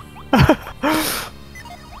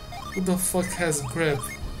 Who the fuck has grip?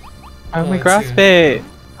 I only Oh, grasp it's it.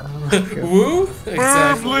 Woo? Exactly.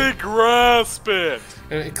 Firmly grasp it!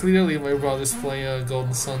 And clearly my brother's playing a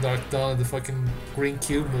Golden Sun Dark Dawn and the fucking green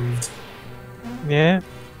cube moved. Yeah.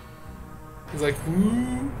 He's like,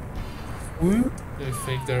 woo? Woo. I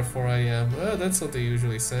think therefore I am. Well, that's what they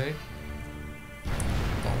usually say.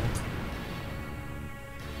 Bonk.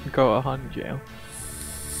 Go to Han jail.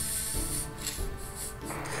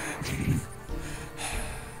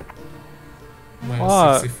 Minus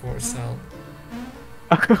What? 64 sound.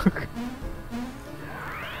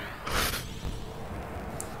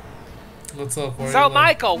 What's up, Wario? So,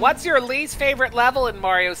 Michael, what's your least favorite level in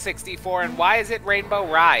Mario 64 and why is it Rainbow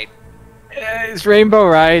Ride? It's Rainbow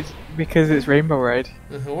Ride because it's Rainbow Ride.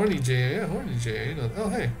 Horny J, yeah, Horny J. You know. Oh,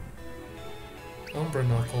 hey. Umbra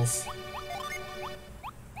Knuckles.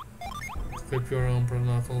 Equip your Umbra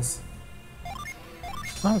Knuckles.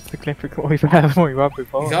 Oh, it's significantly better than we were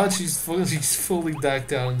before. God, she's fully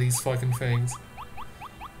decked out in these fucking things.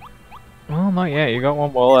 Well, not yet. You got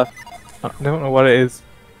one more left. I don't know what it is.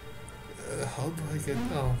 How do I get?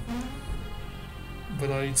 Oh.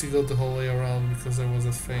 But I need to go the whole way around because there was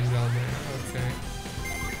a thing down there. Okay.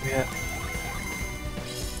 Yeah.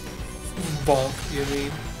 Bonk, you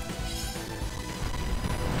mean?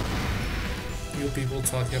 You people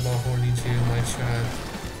talking about Horny J in my chat.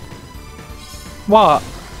 What?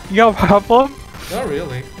 You got a problem? Not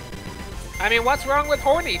really. I mean, what's wrong with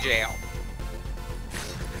Horny Jail?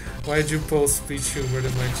 Why'd you post VTuber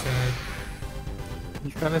in my chat?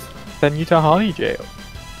 He's gonna send you to Holly jail.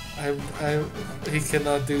 He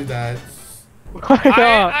cannot do that. Why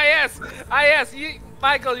not? Yes,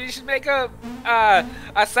 Michael, you should make a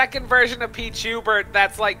second version of Peachubert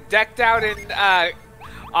that's like decked out in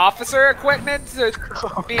officer equipment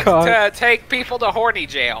to take people to horny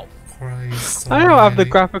jail. Christ, I don't have the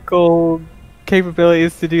graphical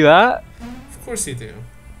capabilities to do that. Of course you do.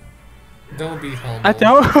 Don't be humble. I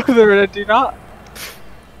don't. I do not.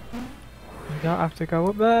 You don't have to go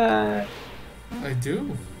up there. I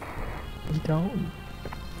do. You don't.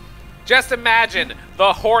 Just imagine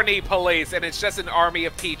the horny police, and it's just an army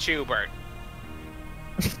of Peachubert.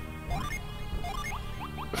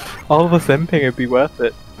 All the simping would be worth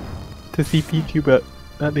it to see Peachubert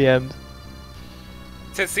at the end.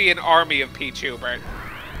 To see an army of Peachubert.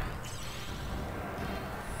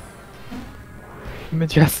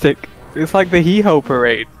 Majestic. It's like the Hee-Ho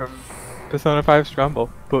parade from Persona 5 Scramble,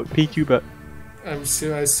 but Peachubert. I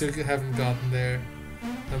still haven't gotten there.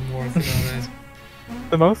 I'm working on it.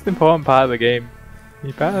 The most important part of the game.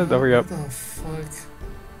 You better hurry up. What the fuck?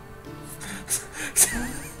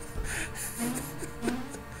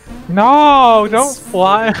 No, don't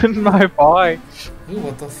flatten my boy. Ooh,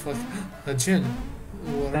 what the fuck? Jin,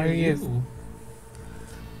 what There are he you? is.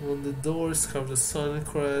 On the doors cover the sun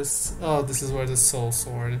crest. Oh, this is where the soul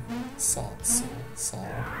sword sword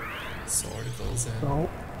goes in.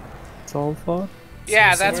 Soul sword?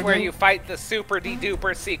 Yeah, So that's where sword? you fight the super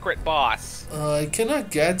de-duper secret boss. I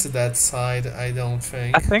cannot get to that side, I don't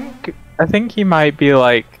think. I think he might be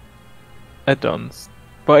like a dunce,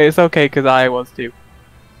 but it's okay because I was too.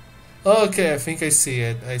 Okay, I think I see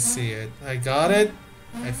it. I got it,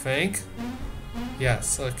 I think.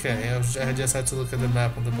 Yes, okay. I just had to look at the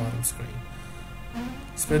map on the bottom screen.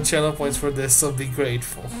 Spend channel points for this, so be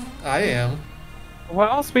grateful. I am. What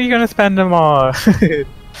else were you gonna spend them on?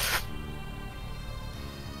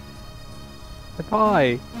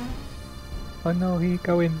 Bye. Oh no, he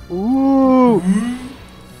going. Ooh.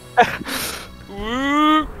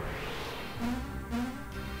 Ooh.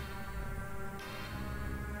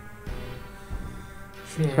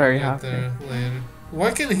 Sure, Very I'll happy. get there later.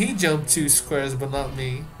 Why can he jump 2 squares but not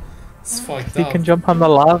me? It's fucked He up. can jump on the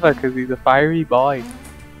lava because he's a fiery boy.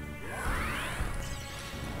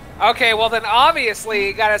 Okay, well then obviously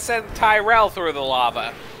you gotta send Tyrell through the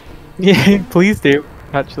lava. Yeah, please do.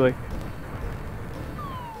 Actually.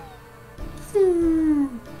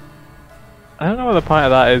 I don't know what the point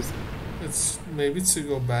of that is. It's maybe to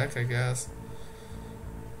go back, I guess.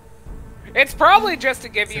 It's probably just to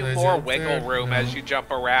give Can you I more jump wiggle there? room No. as you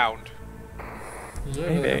jump around. Yeah,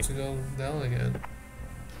 Maybe. I have to go down again.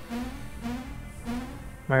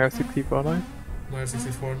 Mario 64 noise? Mario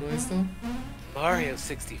 64 noise though? Mario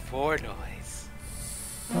 64 noise.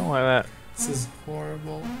 I don't like that. This is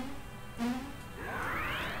horrible.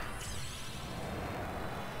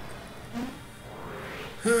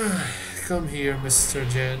 Come here, Mr.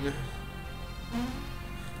 Jen.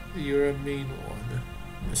 You're a mean one,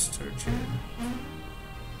 Mr. Jen.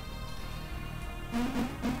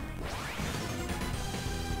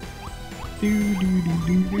 Do do do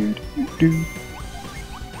do do do do.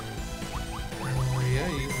 Oh yeah,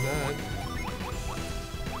 use that.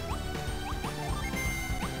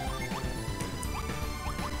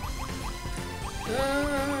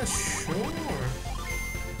 Sure.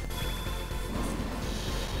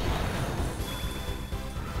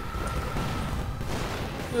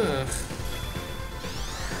 Ugh.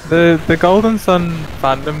 The Golden Sun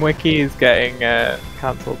fandom wiki is getting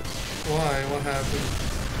cancelled Why? What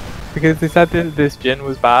happened? because they said that this Jin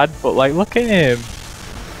was bad, but like look at him.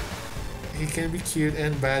 He can be cute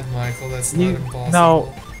and bad, Michael. That's You- not impossible.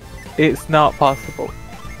 no. It's not possible.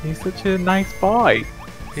 He's such a nice boy.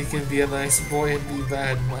 He can be a nice boy and be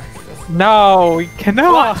bad, Michael. No, he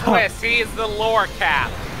cannot. Plot twist, he is the lore cap.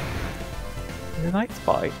 He's a nice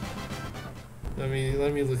boy. Let me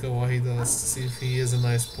look at what he does to see if he is a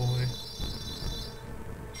nice boy.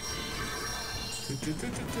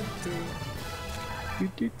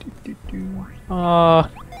 Ah,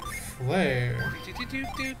 Flare.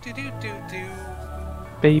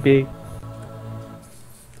 baby.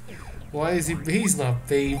 Why is he? He's not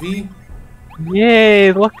baby.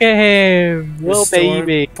 Yay! Look at him, little Restore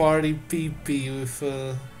baby. Party pee-pee with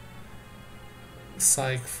a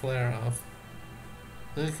psych flare off.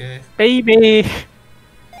 Okay. Baby.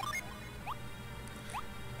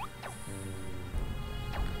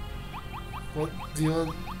 What do you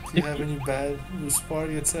want? Do you have any bad boost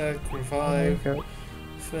party attack, revive, Okay.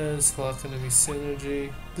 defense, lock enemy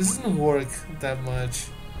synergy? This didn't work that much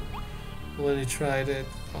when you tried it.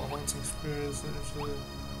 Oh, hunting experience.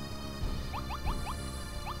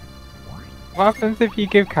 What happens if you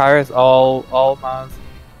give Karis all Mars?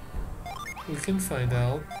 We can find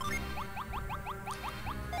out.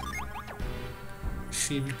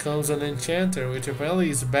 She becomes an enchanter, which apparently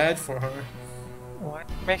is bad for her. What?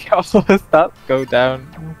 Make all of the stats go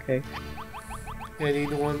down. Okay. I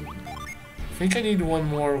need one. I think I need one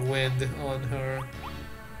more wind on her.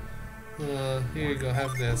 Here you go.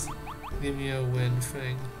 Have this. Give me a wind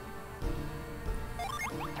thing.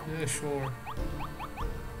 Yeah, sure.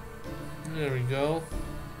 There we go.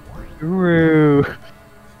 Guru.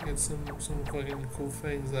 Get some fucking cool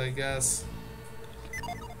things, I guess.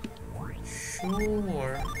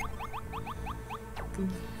 Sure.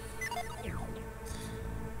 Boop.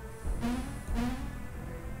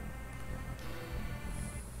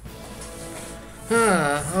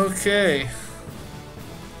 Okay.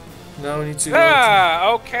 Now we need to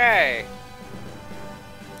go okay.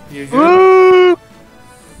 You good?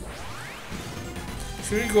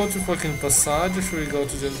 Should we go to fucking Passage or should we go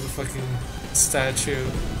to the fucking statue?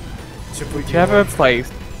 Whichever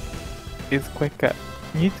place is quicker.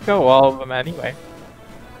 You need to go all of them anyway.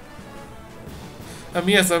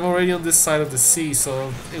 Yes, I'm already on this side of the sea,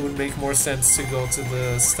 so it would make more sense to go to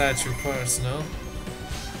the statue first, no?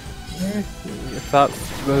 If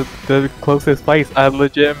that's the closest place, I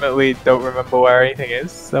legitimately don't remember where anything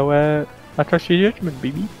is, so I trust your judgment,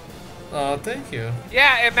 baby. Oh, thank you.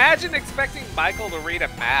 Yeah, imagine expecting Michael to read a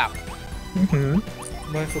map.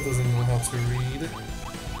 Michael doesn't know how to read.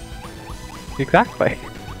 Exactly.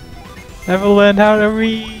 Never learned how to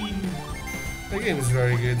read. The game is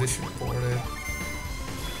very good, they should port it.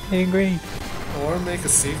 I agree. Or make a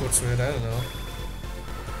sequel to it, I don't know.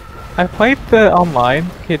 I played the online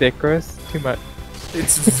Kid Icarus too much.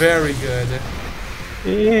 It's very good.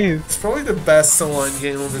 It is. It's probably the best online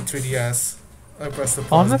game on the 3DS. I pressed the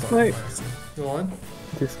pause Honestly, button. Go on.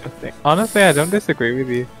 Disgusting. Honestly, I don't disagree with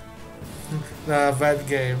you. Nah, bad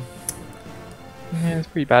game. Yeah, it's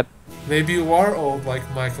pretty bad. Maybe you are old, like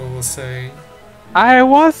Michael was saying. I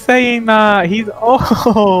was saying that he's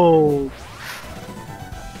old.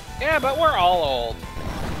 Yeah, but we're all old.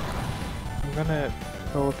 I'm gonna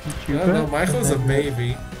go a Pichu. I don't know, Michael's a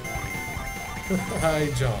baby. Hi,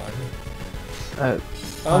 John. Am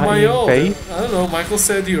I old? I don't know, Michael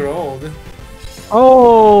said you're old.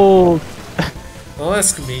 Oh! Don't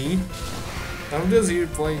ask me. I'm just here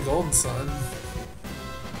playing Golden Sun.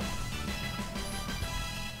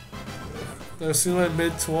 I'm still in my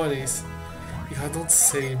mid-20s. Yeah, don't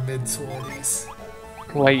say mid-20s.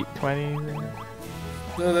 Late 20s.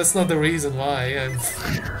 No, that's not the reason why.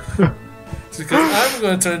 It's because I'm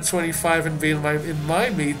gonna turn 25 and be in my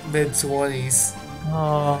mid-20s.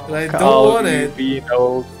 Oh, and I don't want it. Being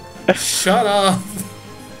old. Shut up!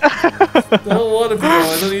 Don't want to be old.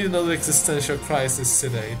 I don't need another existential crisis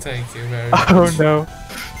today. Thank you very much. Oh no.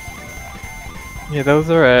 Yeah, those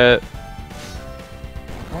are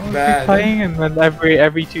bad. Playing, and then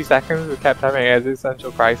every 2 seconds we kept having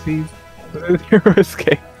existential crises. Zero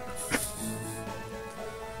escape.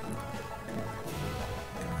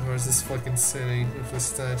 Where's this fucking city with the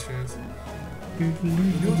statues? You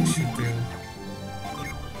know what you should do?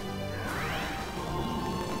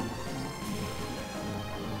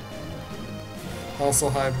 Also,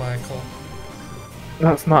 hi, Michael.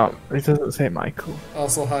 That's not. It doesn't say Michael.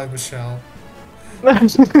 Also, hi, Michelle.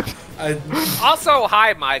 Also,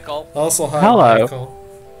 hi, Michael. Also, hi, Hello. Michael.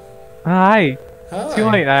 Hi. Hi. Too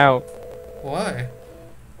late now. Why?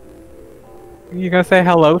 You gonna say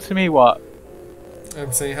hello to me? What?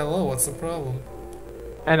 I'm saying hello. What's the problem?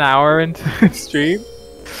 An hour into the stream?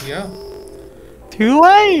 Yeah. Too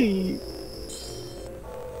late.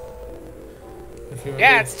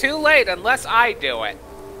 Yeah, it's too late unless I do it.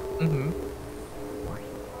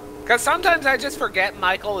 Because sometimes I just forget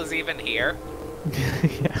Michael is even here.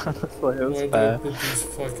 Yeah, honestly, that's Where do fair. I put these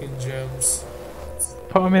fucking gems?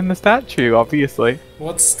 Put him in the statue, obviously.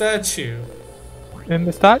 What statue? In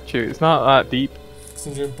the statue, it's not that deep.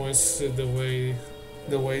 600 points to the way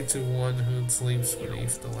to one who sleeps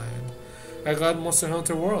beneath the land. I got Monster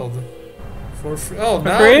Hunter World for free. Oh,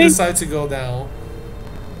 now I decide to go down.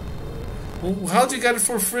 How'd you get it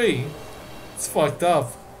for free? It's fucked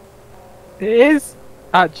up. It is,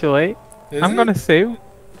 actually. I'm gonna sue.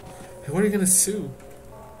 Hey, what are you gonna sue?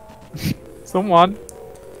 Someone.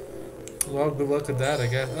 Well, good luck with that, I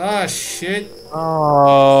guess. Ah, shit.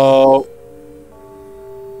 Oh.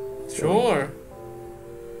 Sure.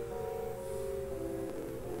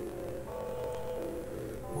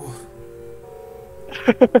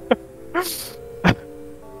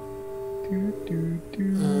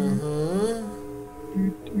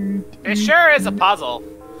 It sure is a puzzle.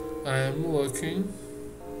 I am looking.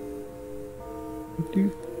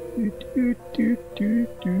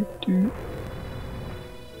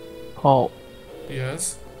 Paul.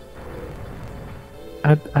 Yes.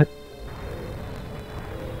 I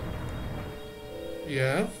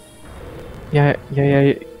Yeah.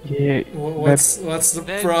 Yeah. What's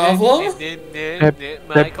the problem?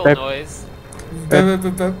 Michael noise.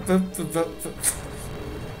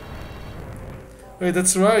 Wait,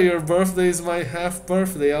 that's right. Your birthday is my half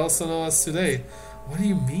birthday, also known as today. What do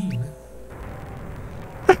you mean?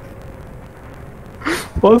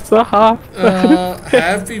 What's the half?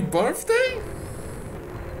 Happy birthday?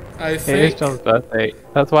 I It is think. John's birthday.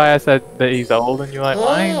 That's why I said that he's old, and you're like,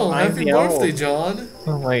 why is happy he birthday, old? John.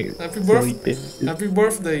 I'm like, Happy silly birthday. bitch. Happy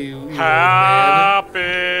birthday, you old man. Happy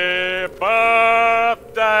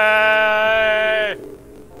birthday!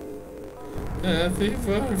 Happy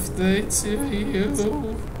birthday to you.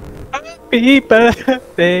 Happy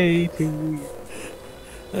birthday to you.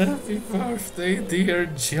 Happy birthday, dear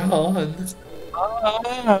John.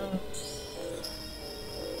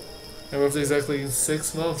 My birthday is exactly in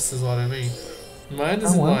 6 months, is what I mean. Mine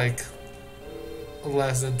is in like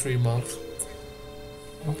less than 3 months.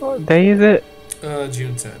 What day is it?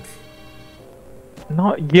 June 10th.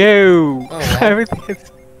 Not you. Oh, wow. Everything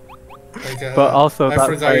is. Like, But also, I that's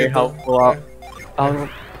forgot very you don't- helpful. I'll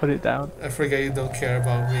put it down. I forget you don't care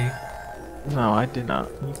about me. No, I do not.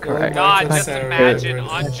 You're correct. God, Michael, just Sarah, imagine, Edward,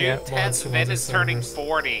 on and June Mods 10th, from Vin other is turning servers.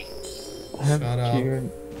 40. Shut up.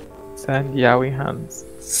 June. Send yowie hands.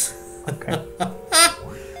 Okay.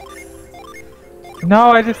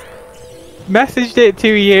 No, I just messaged it to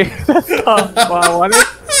you. That's not what I wanted.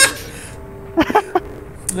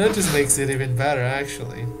 That just makes it even better,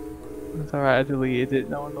 actually. It's alright, I deleted it.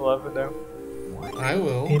 No one will ever know. I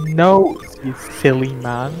will. It knows, you silly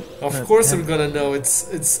man. Of course I'm gonna know.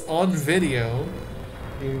 It's on video.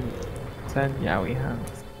 You send yowie hands.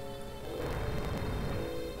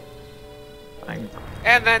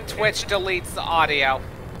 And then Twitch deletes the audio.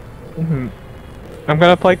 I'm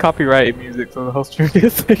gonna play copyrighted music so the whole stream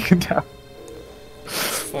gets taken down.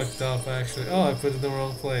 Fucked up, actually. Oh, I put it in the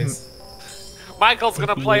wrong place. Michael's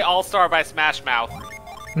gonna play All Star by Smash Mouth.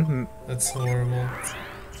 That's horrible.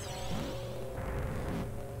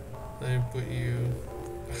 Let me put you.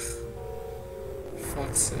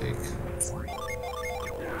 Fuck's sake.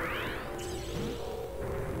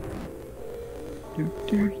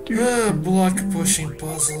 Block pushing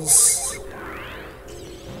puzzles.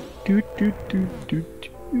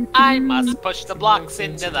 I must push the blocks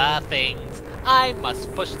into the things. I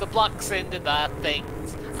must push the blocks into the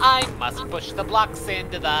things. I must push the blocks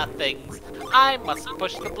into the things. I must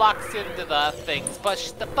push the blocks into the things.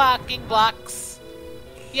 Push the fucking blocks.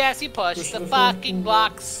 Yes, you push the fucking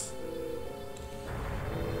blocks.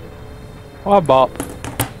 What bop?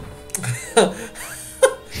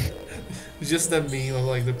 Just that meme of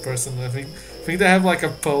like the person living. I think they have like a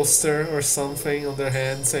poster or something on their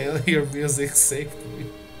hand saying your music saved me.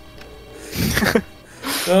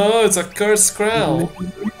 Oh, it's a cursed crown.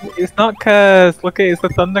 It's not cursed. Look at it, it's the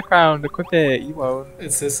thunder crown. Equip it. You won't.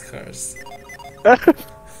 It says cursed.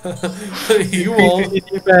 You won't.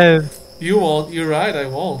 You won't. You're right. I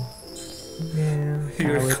won't. Yeah,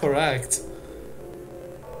 You're correct.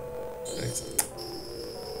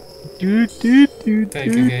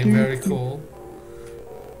 Thank you, game. Very cool.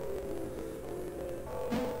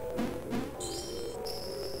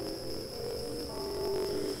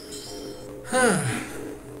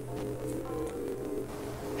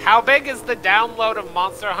 How big is the download of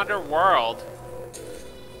Monster Hunter World?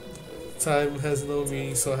 Time has no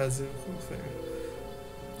meaning, so has it.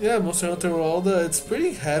 Yeah, Monster Hunter World, it's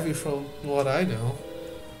pretty heavy from what I know.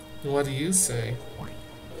 What do you say?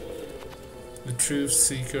 The truth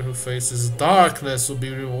seeker who faces darkness will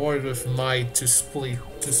be rewarded with might to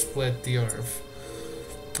split the earth.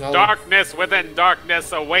 Darkness within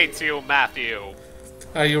darkness awaits you, Matthew.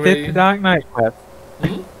 Are you ready? Did the Dark Knight quest.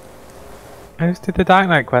 I just did the Dark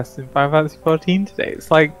Knight quest in Final Fantasy 14 today.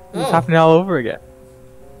 It's like it's happening all over again.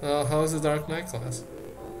 How's the Dark Knight class?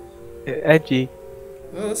 Edgy.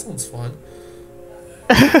 Oh, that sounds fun.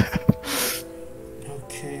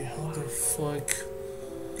 Okay, how the fuck?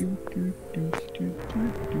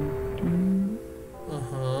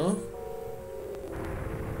 Uh-huh.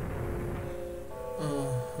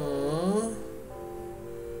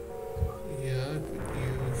 Yeah, I put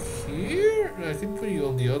you here? I can put you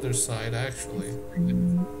on the other side, actually.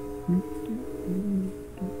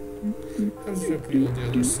 How should I put you on the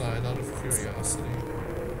other side, out of curiosity?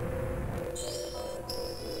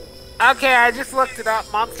 Okay, I just looked it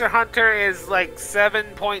up. Monster Hunter is like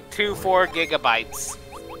 7.24 gigabytes.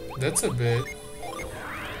 That's a bit.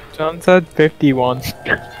 John said 51.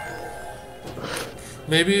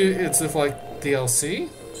 Maybe it's with like DLC?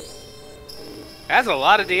 That's a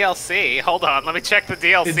lot of DLC. Hold on, let me check the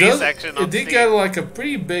DLC section on It did Steam. get like a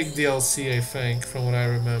pretty big DLC, I think, from what I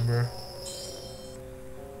remember.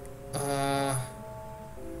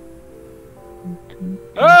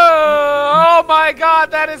 Oh my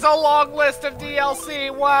god, that is a long list of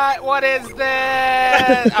DLC. What is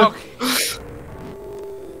this? Okay.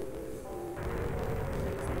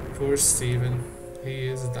 Poor Steven. He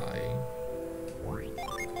is dying.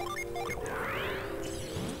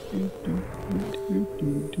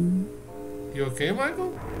 You okay,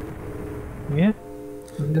 Michael? Yeah.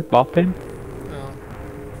 I'm just bopping. No.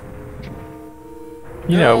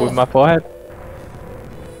 You know, with my forehead.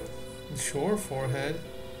 Sure, forehead.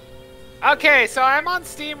 Okay, so I'm on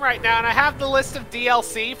Steam right now, and I have the list of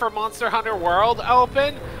DLC for Monster Hunter World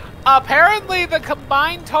open. Apparently, the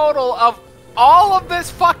combined total of all of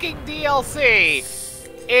this fucking DLC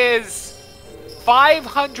is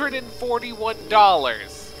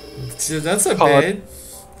 $541. Dude, that's a bit.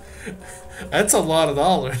 That's a lot of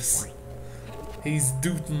dollars. He's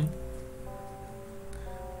dootin'.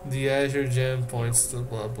 The Azure Gem points to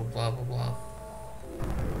blah blah blah blah blah.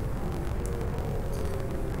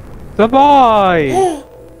 The boy!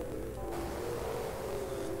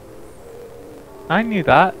 I knew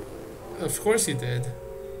that. Of course you did.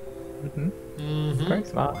 Very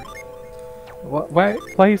smart. What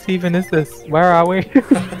place even is this? Where are we?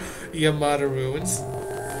 Yamada Ruins.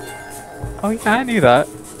 Oh yeah, I knew that.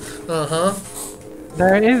 Uh-huh.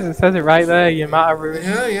 There it is, it says it right there, Yamata Ruins.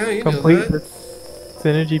 Yeah, you know Complete that. the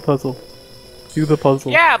synergy puzzle. Do the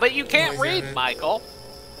puzzle. Yeah, but you can't read, Michael.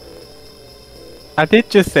 I did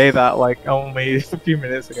just say that like only a few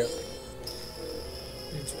minutes ago.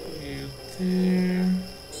 It's you there.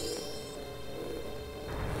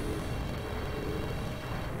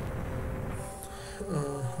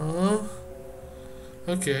 Uh-huh.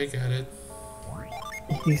 Okay, I got it.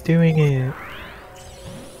 He's doing it.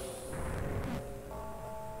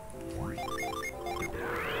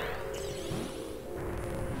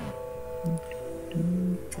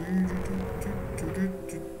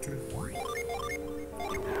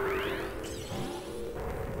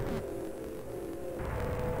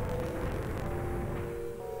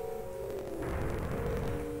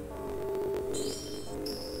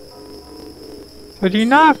 So do you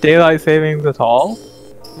not have daylight savings at all?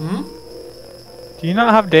 Hmm? Do you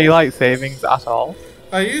not have daylight savings at all?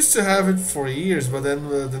 I used to have it for years, but then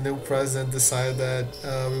the new president decided that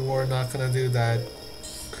we were not gonna do that.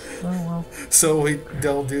 Oh well. So we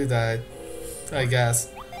don't do that, I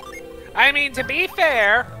guess. I mean, to be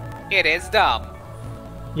fair, it is dumb.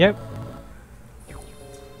 Yep.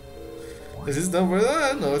 Is this dumb?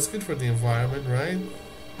 No, it's good for the environment, right?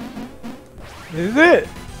 Is it?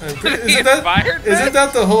 Isn't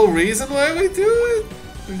that the whole reason why we do it?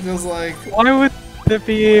 Because like... Why would there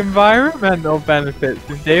be environmental benefits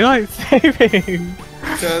in daylight saving?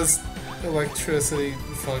 Because electricity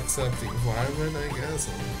fucks up the environment, I guess.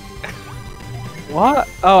 What?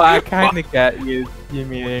 Oh, I kind of get you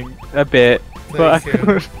meaning a bit, but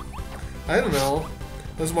I don't know.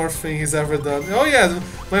 There's more thing he's ever done. Oh yeah,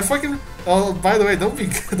 my fucking. Oh, by the way, don't be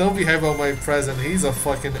hype about my president. He's a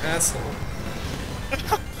fucking asshole.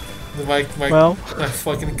 My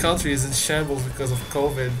fucking country is in shambles because of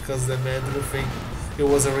COVID. Because the man didn't think it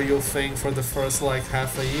was a real thing for the first like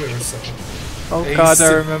half a year or so. Oh god,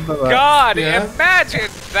 I remember that. God, yeah? Imagine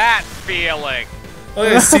that feeling. Oh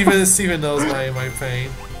yeah, Steven knows my pain.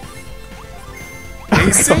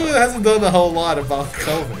 He still hasn't done a whole lot about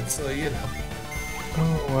COVID, so you know.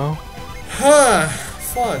 Oh well. Huh,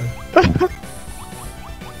 fun.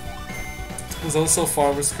 Because also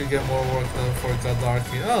farmers could get more work done before it got dark.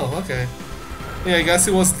 Oh, okay. Yeah, I guess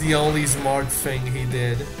it was the only smart thing he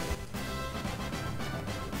did.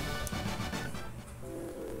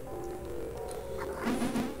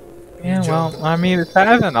 Yeah, well, I mean, it's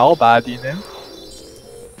better than all bad, you know?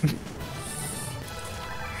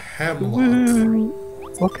 Hemlock.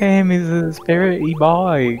 Look at him, he's a spirity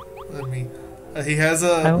boy. I mean, he has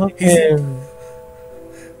a... I love him.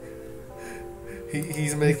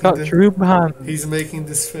 He's making got true hands. He's making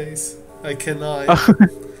this face. I cannot.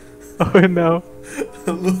 Oh no.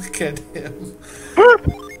 Look at him.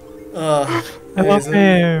 I love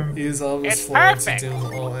him. He's almost flying to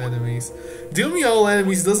doom all enemies. Dooming all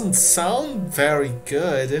enemies doesn't sound very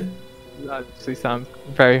good. That actually sounds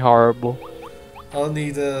very horrible. I'll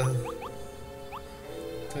need a...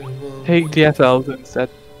 Take DSLs instead.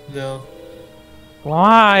 No.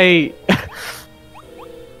 Why?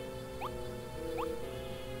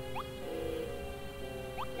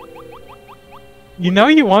 You know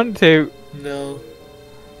you want to. No.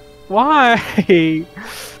 Why?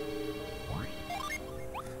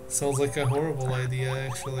 Sounds like a horrible idea,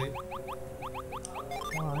 actually.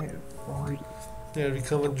 Why? Yeah,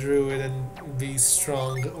 become a druid and be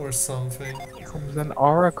strong or something. Becomes an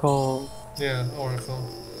oracle. Yeah, oracle.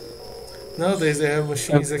 Nowadays they have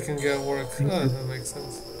machines that can get work. Oh, that makes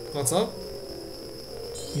sense. What's up?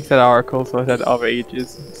 You said oracle, so I said of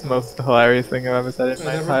ages. It's the most hilarious thing I've ever said in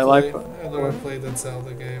my entire life. I never played that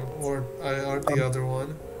Zelda game, or the other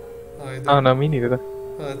one. Either. Oh no, me neither.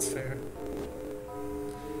 Oh, that's fair.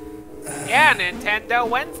 Yeah, Nintendo,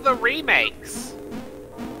 when's the remakes?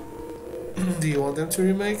 Do you want them to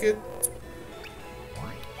remake it?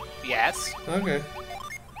 Yes. Okay.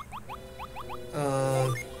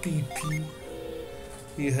 PP.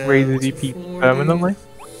 You have Raises EP permanently?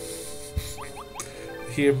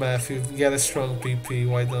 Here, Matthew, you got a strong PP,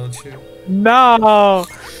 why don't you? No!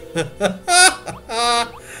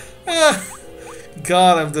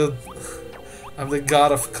 God, I'm the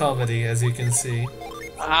god of comedy, as you can see.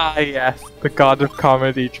 Ah yes, the god of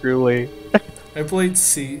comedy, truly. I played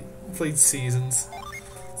Seasons.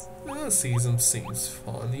 Season seems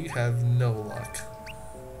fun. You have no luck.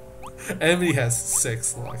 Emily has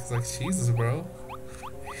 6 luck. It's like, Jesus, bro.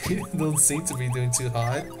 You don't seem to be doing too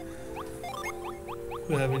hot. Do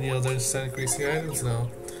you have any other stat increasing items? No.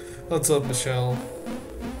 What's up, Michelle?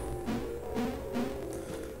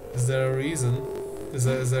 Is there a reason? Is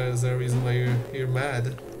there a reason why you're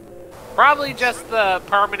mad? Probably just the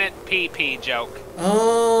permanent PP joke.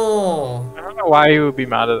 Oh! I don't know why you would be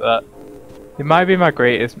mad at that. It might be my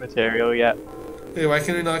greatest material yet. Hey, why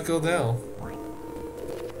can we not go down?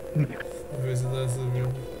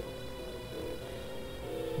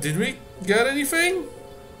 Did we get anything?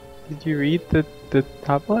 Did you read the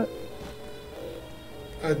tablet?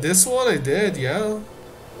 This one I did, yeah.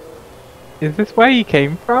 Is this where you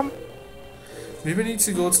came from? Maybe I need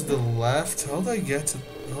to go to the left. How do I go to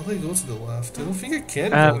the left? I don't think I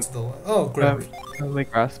can go to the left. Oh, grab. Let me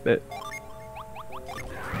grasp it.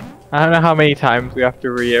 I don't know how many times we have to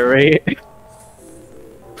reiterate.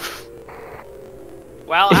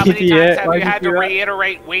 Well, how many times have you had to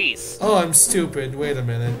reiterate Whis? Oh, I'm stupid. Wait a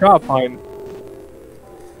minute. Drop point.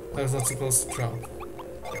 I was not supposed to drop.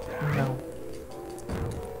 No.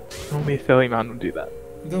 Only a silly man would do that.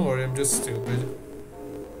 Don't worry, I'm just stupid.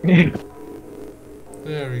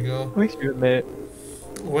 There we go. At least you admit it.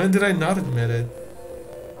 When did I not admit it?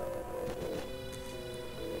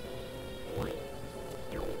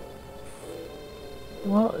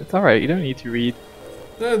 Well, it's alright, you don't need to read.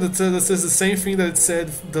 No, that says the same thing that it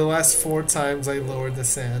said the last 4 times I lowered the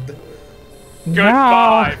sand.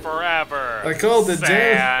 Goodbye forever. I called the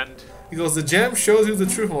sand. Jam. He goes, the jam shows you the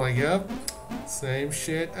truth. I'm like, yep. Same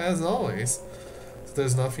shit as always. So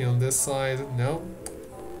there's nothing on this side. Nope.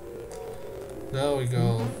 Now we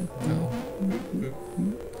go. No.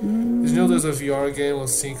 Did you know there's a VR game on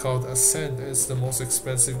Steam called Ascent? It's the most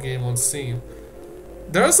expensive game on Steam.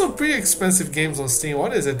 There are some pretty expensive games on Steam.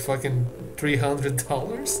 What is it? Fucking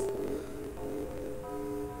 $300?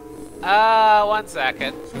 1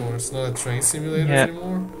 second. Sure, it's not a train simulator Yeah.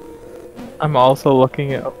 anymore. I'm also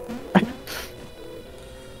looking it up.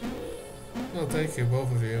 Oh, thank you,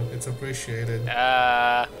 both of you. It's appreciated.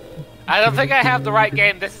 I don't think I have the right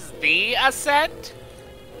game. This is The Ascent?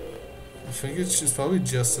 I think it's probably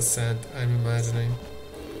just Ascent, I'm imagining.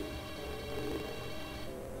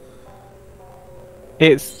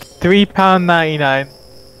 It's £3.99.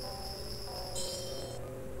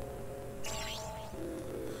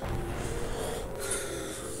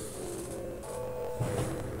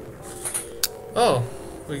 Oh,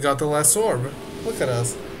 we got the last orb. Look at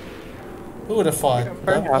us. Who would have thought?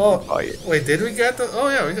 Wait, did we get the? Oh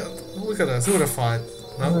yeah, we got. Look at us. Who would have thought?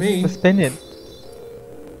 Not me. The spinning.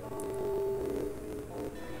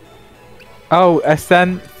 Oh,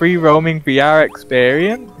 Ascent free roaming VR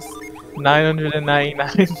experience,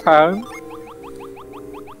 £999.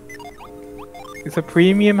 It's a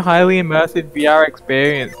premium, highly immersive VR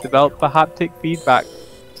experience developed for haptic feedback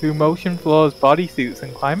through motion floors, bodysuits,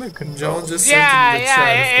 and climate control. John just sent it in the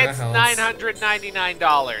chat. It's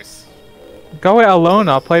 $999. Go it alone.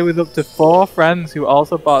 I'll play with up to 4 friends who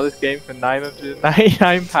also bought this game for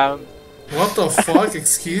 £999. What the fuck?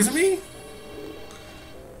 Excuse me?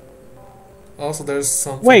 Also, there's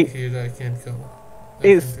something here that I can't go.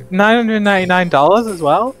 It's $999 as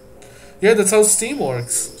well? Yeah, that's how Steam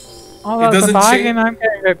works. Oh, that's a bargain. I'm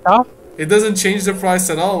getting ripped off. It doesn't change the price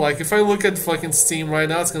at all. Like, if I look at fucking Steam right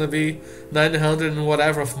now, it's gonna be 900 and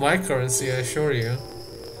whatever of my currency, I assure you.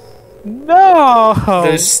 No!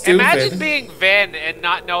 They're stupid. Imagine being Vin and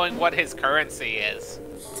not knowing what his currency is.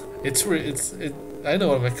 I know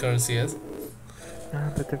what my currency is.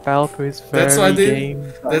 The developer is That's why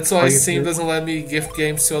games. That's why Steam doesn't let me gift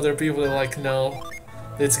games to other people. They're like, no,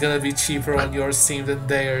 it's gonna be cheaper on your Steam than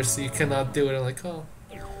theirs, so you cannot do it. I'm like, oh,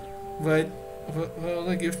 but I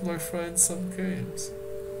wanna gift my friends some games.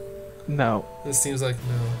 No. It seems like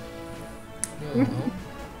no. Oh.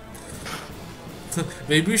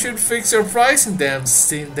 Maybe you should fix your pricing, damn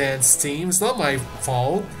Steam. It's not my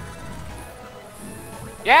fault.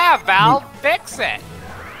 Yeah, Valve, fix it.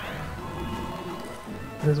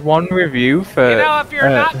 There's one review for. You know, if you're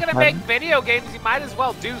not gonna make video games, you might as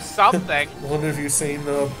well do something. One review saying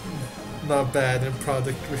no, not bad, and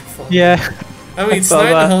product refund. Yeah. I mean, it's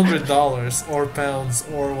 $900 or pounds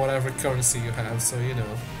or whatever currency you have, so you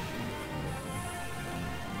know.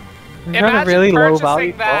 Imagine really low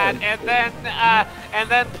purchasing value that and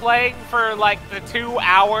then playing for like the 2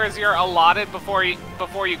 hours you're allotted before you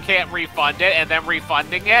can't refund it, and then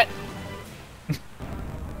refunding it.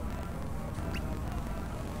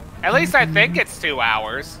 At least I think it's 2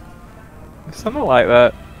 hours. Something like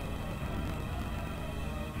that.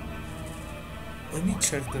 Let me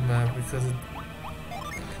check the map because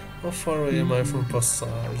how far away am I from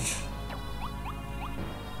Passage?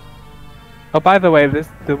 Oh, by the way,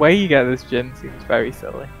 the way you get this gin seems very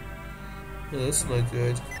silly. No, that's not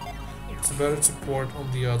good. It's better to port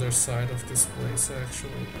on the other side of this place,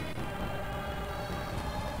 actually.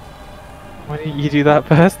 Why didn't you do that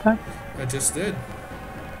first time? I just did.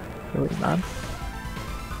 Really, man.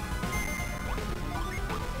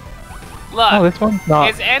 Look, oh, this one's not.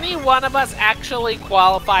 Is any one of us actually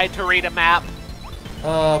qualified to read a map?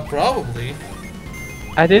 Probably.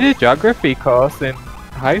 I did a geography course in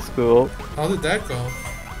high school. How did that go?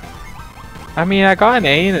 I mean, I got an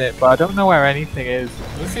A in it, but I don't know where anything is.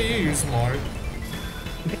 Look at you, you're smart.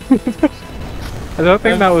 I don't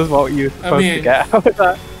think that was what you were supposed to get out of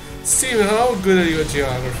that. Steven, how good are you at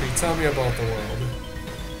geography? Tell me about the world.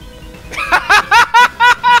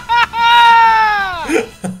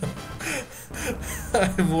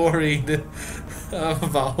 I'm worried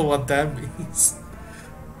about what that means.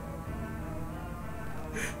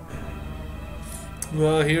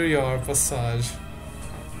 Well, here you are, Passage.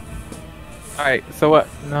 Alright, so what?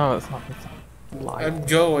 No, it's not. Liar. I'm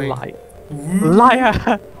going.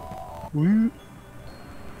 Liar!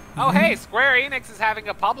 Oh, hey, Square Enix is having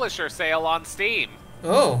a publisher sale on Steam.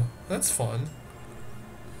 Oh, that's fun.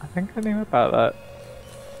 I think I knew about that.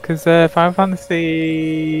 Because Final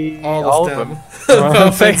Fantasy... All of them.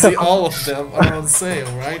 Final Fantasy, all of them are on sale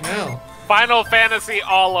right now. Final Fantasy,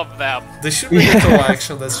 all of them. There should be a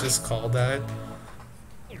collection that's just called that.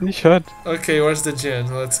 You should. Okay, where's the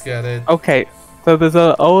gin? Let's get it. Okay, so there's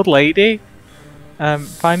an old lady.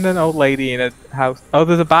 Find an old lady in a house. Oh,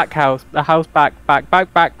 there's a back house. A house back.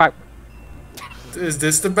 Is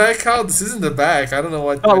this the back house? This isn't the back. I don't know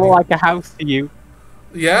what. Oh, like a house to you.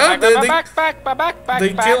 Yeah, they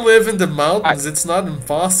can live in the mountains. Back. It's not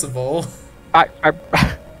impossible. Back.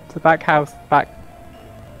 It's a back house. Back.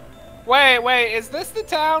 Wait, is this the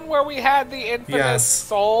town where we had the infamous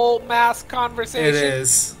soul mask conversation? It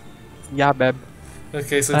is. Yeah, babe.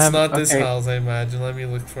 Okay, so it's not this house, I imagine. Let me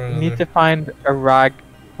look for another. You need to find a rag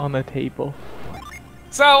on the table.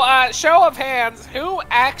 So, show of hands, who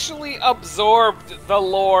actually absorbed the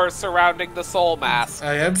lore surrounding the soul mask?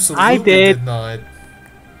 I absolutely did not.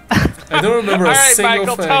 I don't remember a single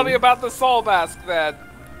Michael, thing. tell me about the soul mask then.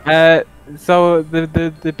 So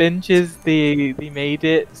the binges they made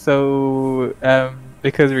it so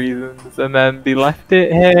because reasons, and then they left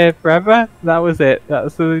it here forever. That was it.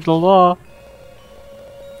 That's the law.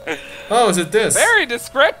 Oh, is it this? Very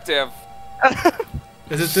descriptive.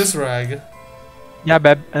 Is it this rag? Yeah,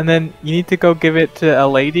 babe. And then you need to go give it to a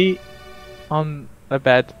lady on a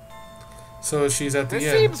bed. So she's at the end.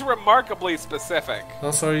 This seems remarkably specific.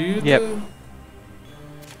 Oh, so are you? Yep.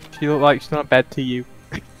 She looked like she's on a bed to you.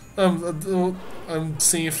 I'm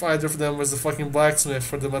seeing if either of them was the fucking blacksmith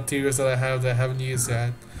for the materials that I haven't used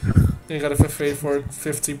yet. I got a fade for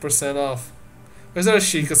 50% off. Is there a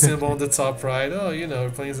Sheikah symbol on the top right? Oh, you know,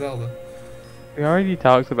 we're playing Zelda. We already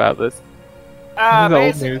talked about this.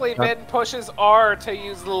 Basically, Min pushes R to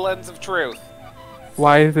use the lens of truth.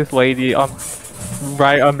 Why is this lady on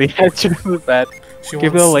right on the edge of the bed?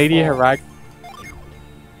 Give the lady her rag.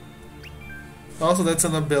 Also, that's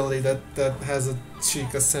an ability that has a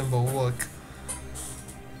Sheikah symbol. Look,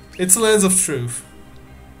 it's a lens of truth.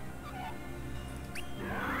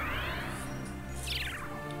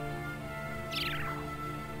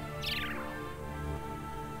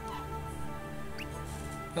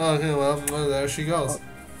 Okay, well, there she goes.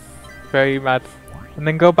 Very mad. And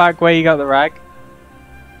then go back where you got the rag.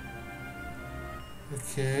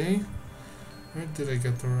 Okay. Where did I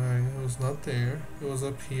get the rag? It was not there. It was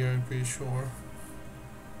up here, I'm pretty sure.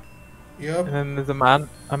 Yep. And then there's a man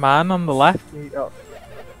on the left. Oh.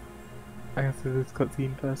 I guess do this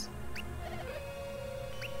cutscene first.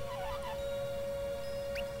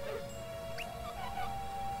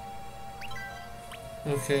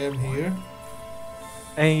 Okay, I'm here.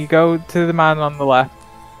 And you go to the man on the left.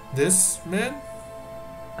 This man?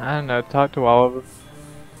 I don't know, talk to all of them.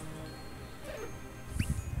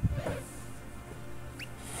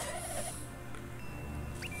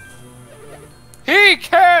 He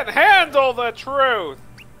can't handle the truth!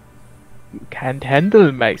 You can't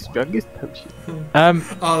handle my strongest potion.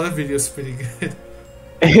 Oh, that video's pretty good.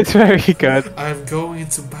 It's very good. I'm going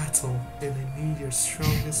into battle and I need your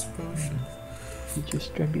strongest potion. Your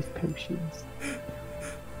strongest potions.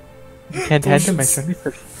 You can't handle my strongest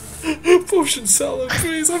potions. Potion salad,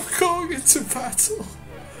 please. I'm going into battle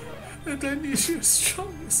and I need your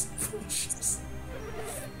strongest potions.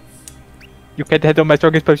 You can't handle my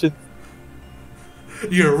strongest potions.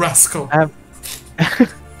 You're a rascal.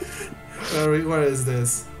 What is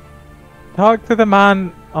this? Talk to the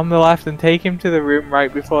man on the left and take him to the room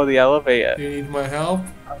right before the elevator. You need my help?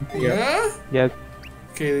 Yeah? Yes.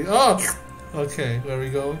 Okay. Oh! Okay, where are we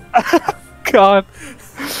going? God.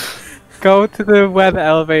 Go to where the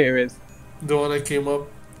elevator is. The one I came up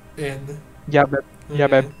in. Yeah, babe. Yeah,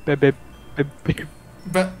 babe. Babe.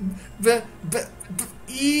 But,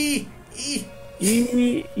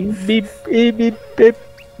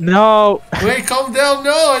 No. Wait, calm down.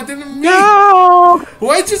 No, I didn't mean. No.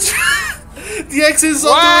 Why'd you The exit is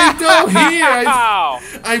all the way down here.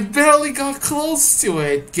 I barely got close to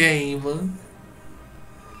it, game.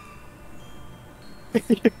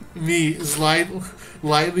 Me,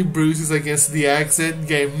 lightly bruises against the exit.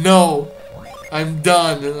 Game, no. I'm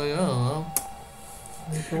done. And like, oh,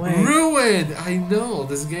 well. Ruined! I know,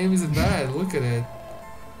 this game isn't bad. Look at it.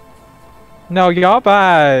 No, you're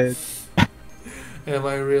bad. Am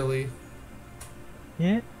I really?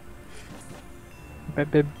 Yeah.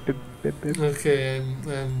 Okay,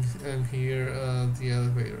 I'm here. The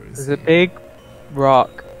elevator is. There's a big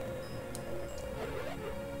rock.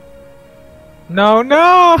 No,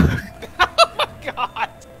 no! Oh my god!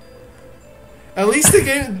 At least the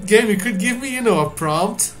game you could give me, a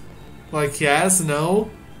prompt, like yes, no.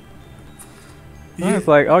 Yeah. It's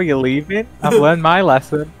like, oh, you're leaving? I've learned my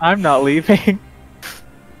lesson. I'm not leaving.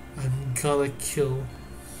 I'm gonna kill.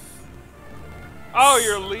 Oh,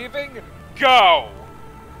 you're leaving? Go!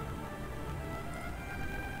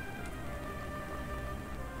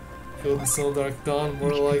 Golden Sun Dark Dawn,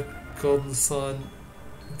 more like Golden Sun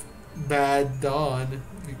Bad Dawn,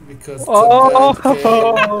 because it's a bad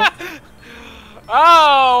game.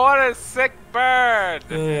 Oh, what a sick bird!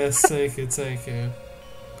 Yes, thank you.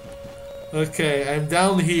 Okay, I'm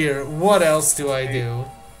down here. What else do I do?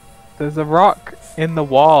 There's a rock in the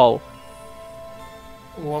wall.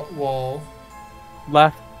 What wall?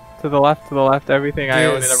 Left, to the left, everything I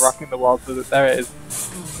own in a rock in the wall, so there it is.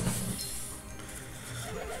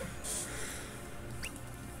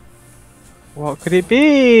 What could it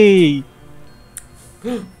be?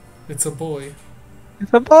 It's a boy.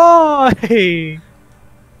 It's a boy!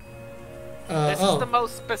 This is the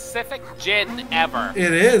most specific gin ever.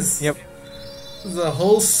 It is. Yep. There's a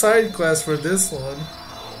whole side quest for this one.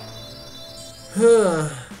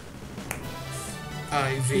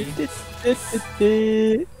 Ivy.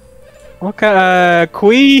 Okay,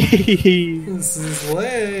 queen! This is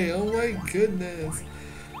way. Oh my goodness.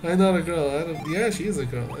 I'm not a girl. Yeah, she is a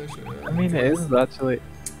girl, actually. I mean, it is actually.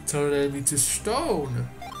 Turn enemy to stone.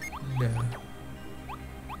 No.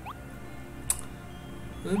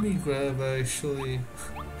 Let me grab actually.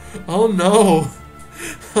 Oh no!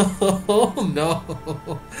 Oh no!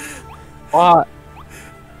 What?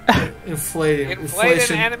 Inflate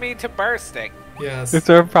an enemy to bursting. Yes. Is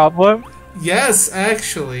there a problem? Yes,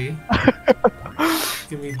 actually.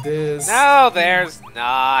 Give me this. No, there's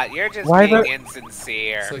not. You're just being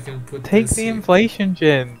insincere. So I can put Take this the here. inflation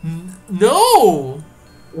gin. No!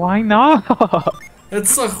 Why not?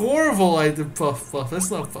 That's a horrible idea, Puff.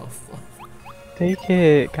 That's not Puff. Take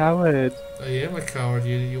it, coward. I am a coward.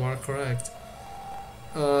 You are correct.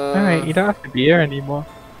 Alright, you don't have to be here anymore.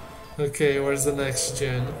 Okay, where's the next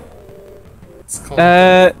gen? It's called.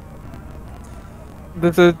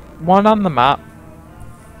 There's a one on the map.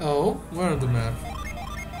 Oh, where on the map?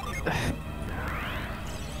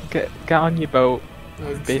 Get on your boat.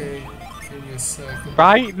 Okay, give me a second.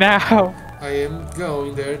 Right now. I am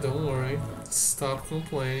going there. Don't worry. Stop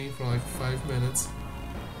complaining for like 5 minutes.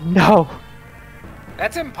 No.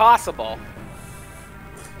 That's impossible.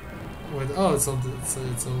 Wait, oh, it's on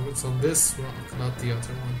this rock, not the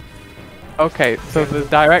other one. Okay, so the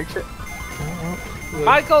direction.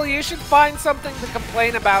 Michael, you should find something to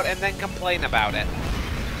complain about and then complain about it.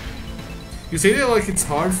 You say that like it's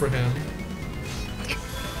hard for him.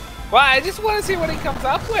 Well, I just want to see what he comes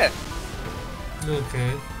up with.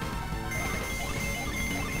 Okay.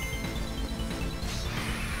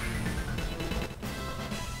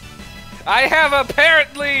 I have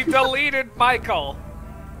apparently deleted Michael.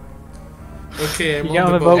 Okay, I'm You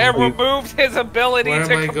on the gotta boat. vote. And removed his ability Where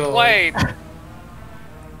to am I going? complain.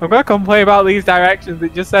 I'm gonna complain about these directions.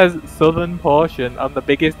 It just says southern portion on the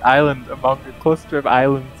biggest island among a cluster of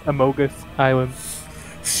islands, Amogus Island.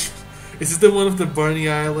 Is this the one of the Barney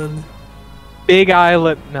Island? Big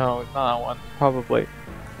island. No, not that one. Probably.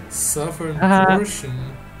 Southern Uh-huh.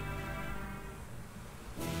 portion.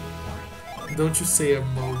 Don't you say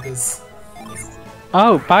Amogus.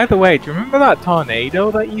 Oh, by the way, do you remember that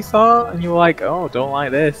tornado that you saw? And you were like, oh, don't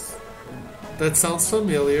like this. That sounds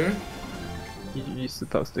familiar. You're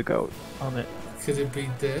supposed to go on it. Could it be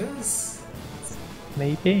this?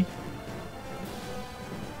 Maybe?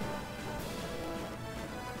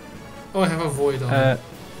 Oh, I have a void on it.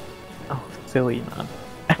 Oh, silly man.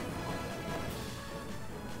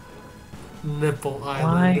 Nipple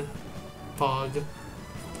Island. Pog.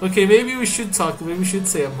 Okay, maybe we should talk. Maybe we should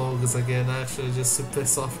say Amogus again, actually, just to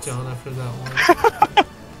piss off John after that one.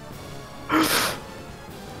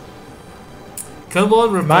 Come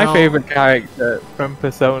on, Rebel. My favorite character from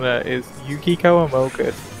Persona is Yukiko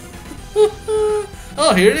Amogus.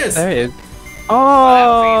 Oh, here it is. There it is.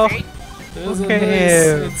 Well, Oh! that's easy. It's Look at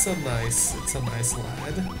him. It's a nice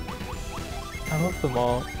lad. I love them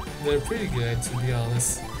all. They're pretty good, to be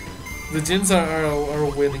honest. The Jins are a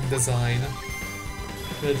winning design.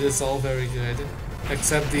 They're just all very good,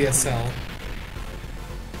 except DSL.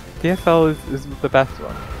 DSL is the best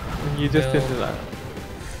one. And you just No. into that.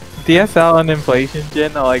 DSL and Inflation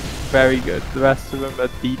Jin are like very good. The rest of them are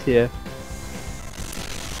D tier.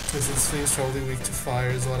 This thing's probably weak to fire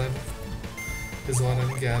is what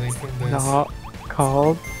I'm getting from this. Not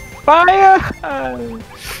called fire.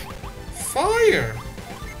 Fire!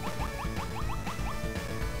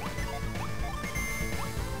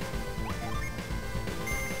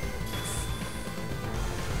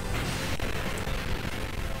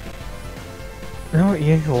 No,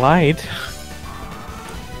 you lied.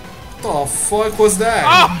 The fuck was that?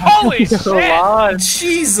 Oh, holy You shit! lied. Oh, you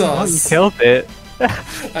Jesus! killed it.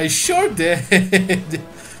 I sure did.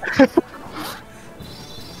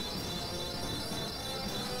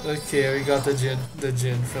 Okay, we got the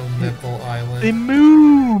gin from Nipple The Island.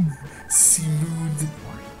 moon. Seamoon.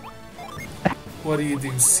 What do you do,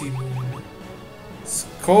 Seamoon?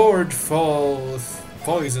 Scored falls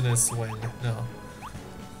poisonous wind. No.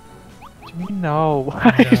 No,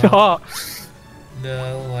 why No. not? No, I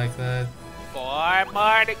don't like that. 4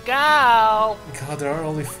 more to go. God, there are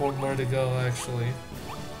only 4 more to go, actually.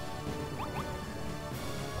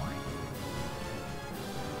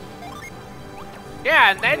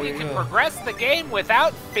 Yeah, and then There you we can go. progress the game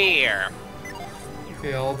without fear.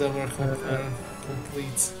 Okay, all of them are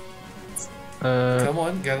complete. Uh, Come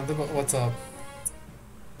on, get on the what's up?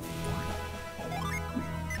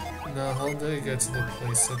 No, how do you get to the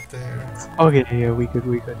place up there? okay, yeah, we could.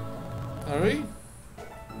 Are we?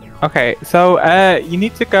 Okay, so you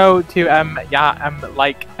need to go to Yamata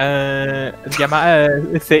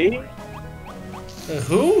City.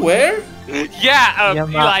 Who? Where? Yeah,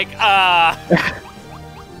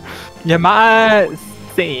 Yamata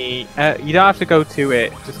City. You don't have to go to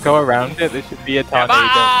it. Just go around it. There should be a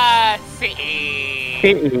tornado. See.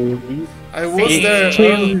 I was there.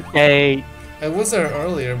 Tuesday. I was there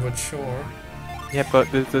earlier, but sure. Yeah,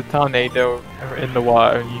 but there's a tornado in the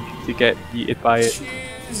water, and you need to get eaten by it.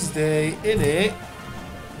 Tuesday, in it.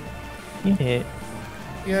 Yeah.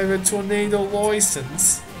 You have a tornado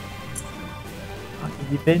license.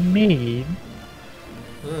 You been mean?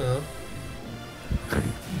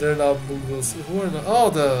 They're not Mughals. Who are not?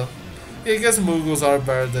 Oh, yeah, I guess Mughals are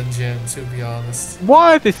better than Jin, to be honest.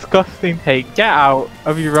 What a disgusting take. Get out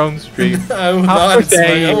of your own stream. I will How not. It's my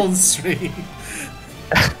dare you. own stream.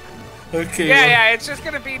 Okay. Yeah, yeah, it's just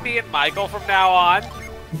gonna be me and Michael from now on.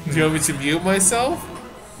 Do you want me to mute myself?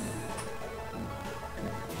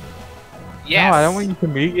 Yes. No, I don't want you to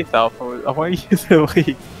mute yourself. I want you to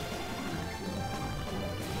leave.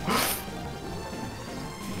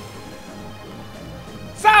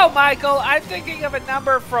 So, Michael, I'm thinking of a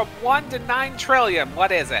number from 1 to 9 trillion.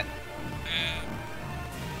 What is it?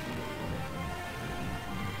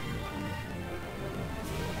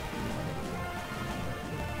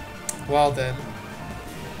 Well then.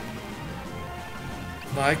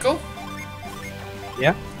 Michael?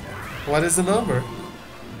 Yeah? What is the number?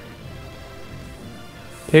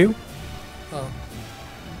 2? Oh.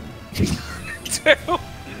 2.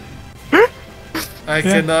 I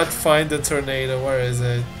cannot find the tornado. Where is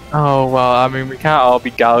it? Oh, well, I mean, we can't all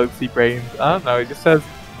be galaxy brains. I don't know, it just says...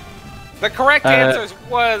 The correct answer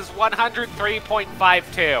was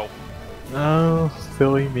 103.52. Oh,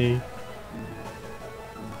 silly me.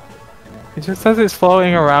 It just says it's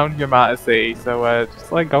floating around your matter city, so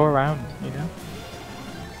just like go around, you know?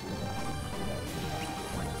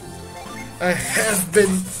 I have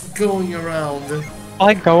been going around.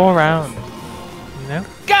 Like go around, you know?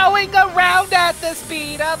 Going around at the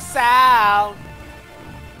speed of sound.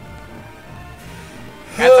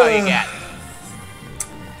 That's all you get.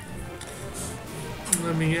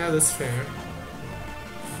 I mean, yeah, that's fair.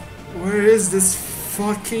 Where is this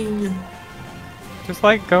fucking... Just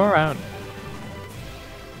like go around.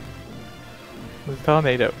 There's a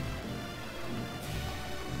tornado.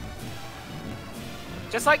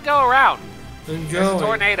 Just like go around. I'm There's a going.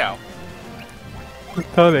 tornado. There's a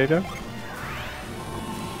tornado.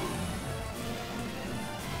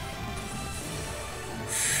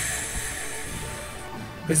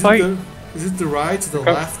 Is it the right to the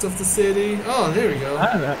left of the city? Oh, there we go.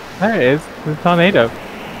 I don't know. There it is. There's a tornado.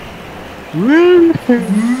 Woo!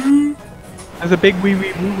 There's a big wee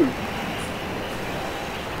wee woo woo.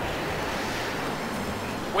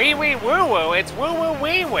 Wee wee woo woo. It's woo woo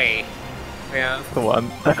wee wee. Yeah, that's the one.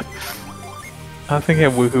 I was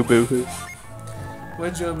thinking woohoo boohoo.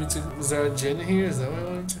 Where'd you want me to? Is there a gin here? Is that what I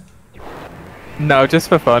wanted to? No, just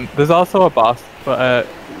for fun. There's also a boss, but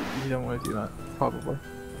you don't want to do that, probably.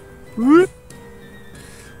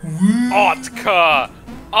 Otka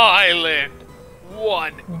Island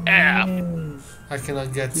 1F. I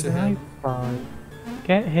cannot get to him.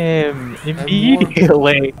 Get him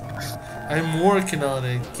immediately. I'm working on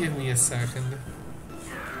it. Give me a second.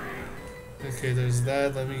 Okay, there's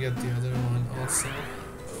that. Let me get the other one also.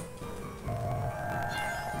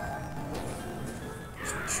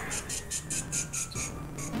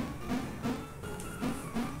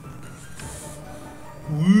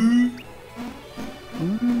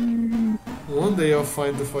 One day I'll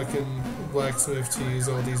find the fucking blacksmith to use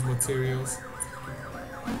all these materials.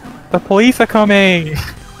 The police are coming!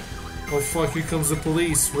 Oh fuck, here comes the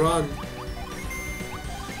police. Run.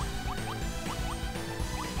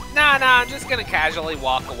 Nah, I'm just gonna casually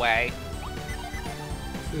walk away.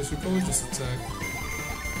 They should probably just attack.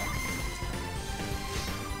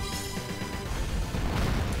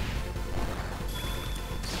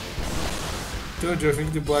 Jojo, I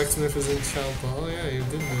think the blacksmith is in Champa. Oh yeah, you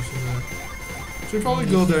did mention that. Should probably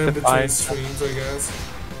go there in between streams, I guess.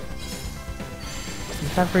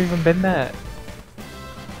 You've never even been there.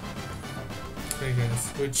 I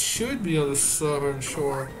guess. Which should be on the southern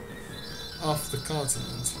shore of the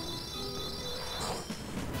continent.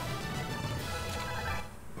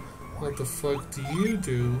 What the fuck do you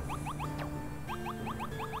do?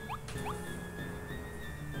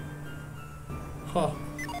 Huh.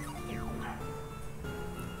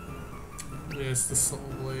 Yes, the soul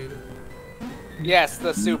blade. Yes,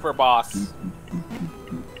 the super boss.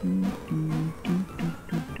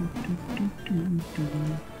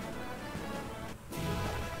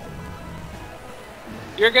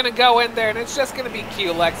 You're gonna go in there and it's just gonna be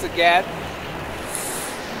Culex again.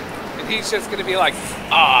 And he's just gonna be like,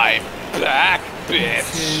 I'm back, bitch.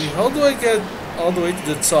 Okay, how do I get all the way to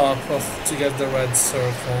the top to get the red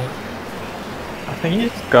circle? I think you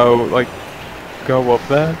just go up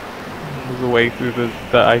there. There's a way through the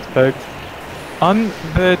icebergs. On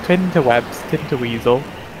the Tinterweasel,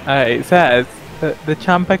 it says that the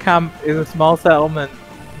Champa camp is a small settlement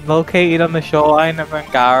located on the shoreline of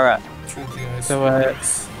Angara. So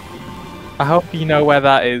I hope you know where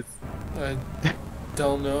that is. I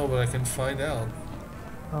don't know, but I can find out.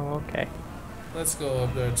 Oh, okay. Let's go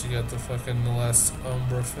up there to get the fucking last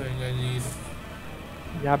Umbra thing I need.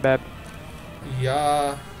 Yeah, babe.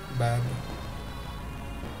 Yeah, bab.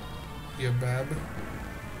 Yeah, bab.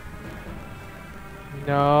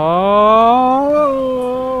 No.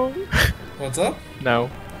 What's up? No.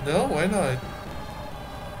 No, why not?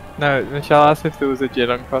 No, Michelle asked if there was a gin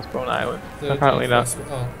on Crossbone Island. Apparently not.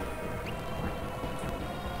 Oh.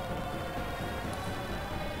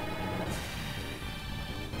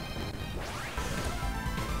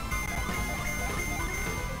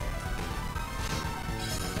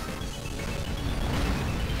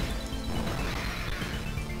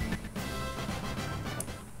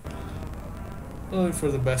 Only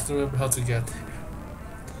for the best to remember how to get there.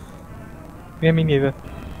 Yeah, me neither.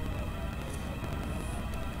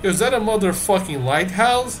 Is that a motherfucking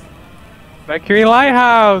lighthouse? Mercury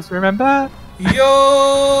Lighthouse, remember?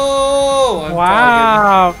 Yo! I'm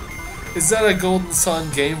wow! talking. Is that a Golden Sun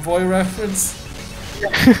Game Boy reference?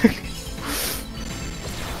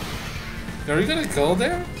 Are you gonna go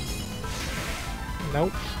there?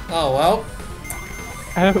 Nope. Oh well.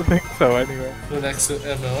 I don't think so anyway. Go next to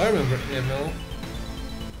ML. I remember ML.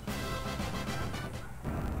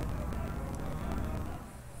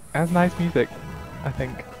 Has nice music, I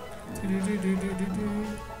think.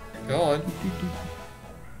 Go on.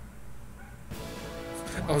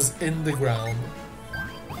 I was in the ground.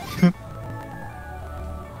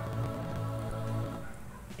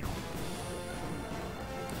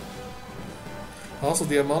 Also,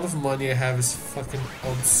 the amount of money I have is fucking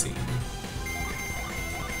obscene.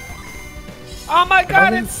 Oh my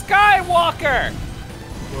god, it's Skywalker!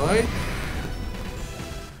 What?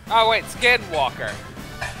 Oh wait, Skinwalker.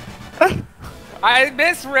 I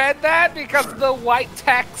misread that because of the white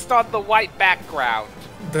text on the white background.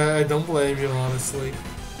 I don't blame you, honestly.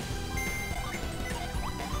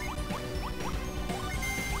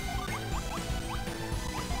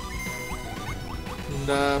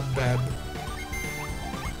 Nah, bad.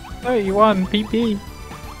 Oh, you won PP.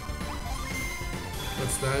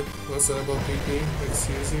 What's that? What's that about PP?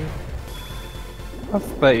 Excuse you? That's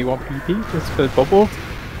 31 PP just for bubbles.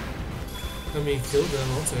 I mean, kill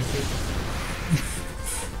them, I'll take it.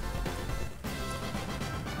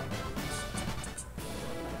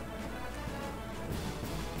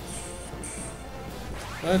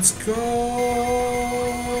 Let's go!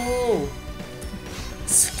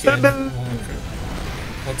 Skinwalker.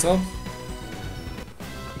 What's up?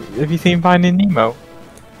 Have you seen Finding Nemo?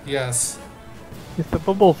 Yes. It's the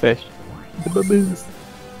bubble fish. The bubbles.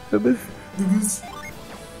 Bubbles.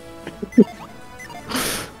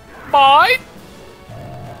 Mine?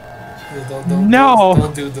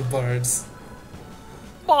 Don't do the birds.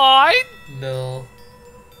 Mine? No.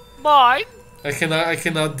 Mine? I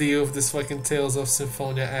cannot deal with this fucking Tales of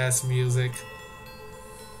Symphonia ass music.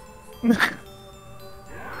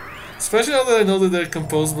 Especially now that I know that they're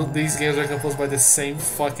composed, but these games are composed by the same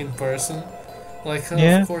fucking person. Like,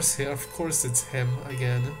 yeah. Of course it's him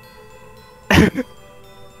again.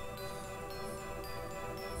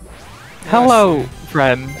 Hello,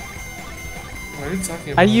 friend. What are you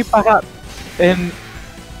talking about? Are you perhaps in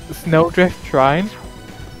Snowdrift Shrine?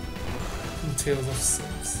 Tales of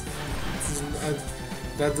Sims.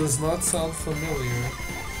 That does not sound familiar.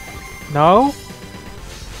 No?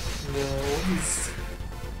 No.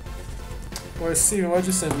 Why, Steven, why'd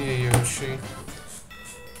you send me a Yoshi?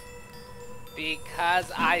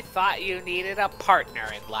 Because I thought you needed a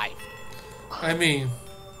partner in life. I mean,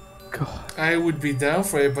 God. I would be down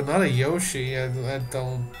for it, but not a Yoshi. I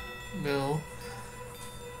don't know.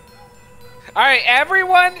 Alright,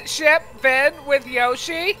 everyone ship Finn with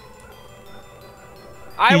Yoshi.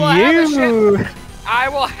 I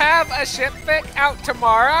will have a ship fic out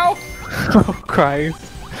tomorrow. Oh, Christ.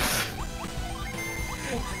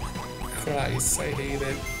 Christ, I hate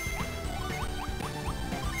it.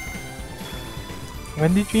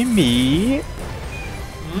 When did we meet?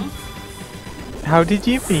 Hmm? How did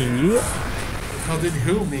you meet? How did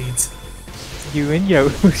who meet? You and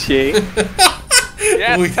Yoshi.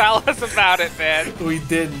 Yes, tell us about it, man. We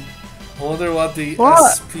didn't. I wonder what the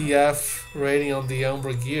SPF rating on the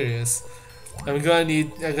Umbra gear is. I'm gonna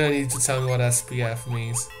need you to tell me what SPF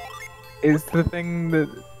means. It's the thing that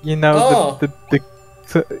you know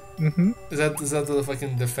Is that the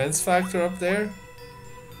fucking defense factor up there?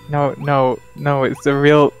 No, it's a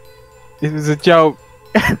real. It was a joke.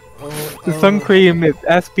 The sun cream is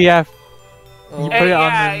SPF. You put it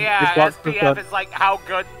on and it blocks the sun. SPF is like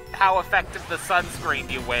how effective the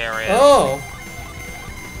sunscreen you wear is. Oh!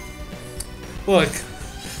 Look.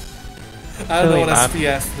 I don't know what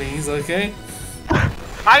SPF means, okay?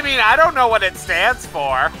 I mean, I don't know what it stands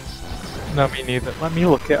for. No, me neither. Let me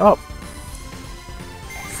look it up.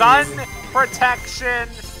 Sun protection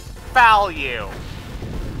value.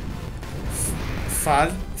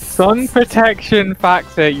 Sun protection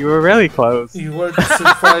factor. You were really close. You were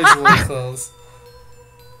surprisingly close.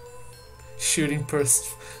 Shooting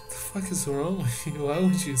person. What the fuck is wrong with you? Why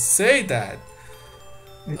would you say that?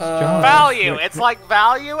 Value. It's like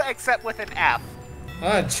value except with an F.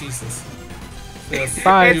 Ah, Jesus. It's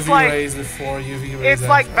UV like, rays before UV rays. It's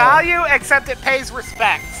like value except it pays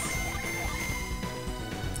respects.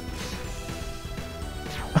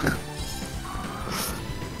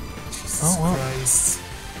 Jesus Christ.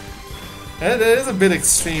 That is a bit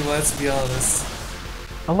extreme, let's be honest.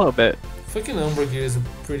 A little bit. Fucking Umbra gear is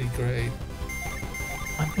pretty great.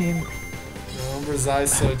 I mean... Umbra's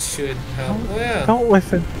eyes, so it should help. Oh yeah. Don't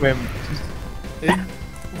listen to him.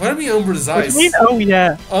 What do you mean Umbra's eyes? What do you mean, oh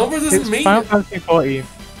yeah. Umbra doesn't mean Final Fantasy 14.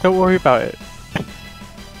 Don't worry about it.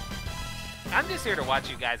 just here to watch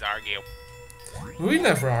you guys argue. We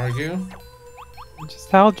never argue. Just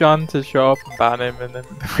tell John to show up and ban him, and then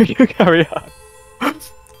we can carry on.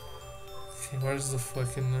 Okay, where's the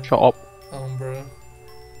fucking Shut up. Umbra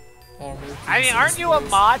armor? I mean, aren't you a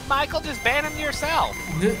mod, Michael? Just ban him yourself.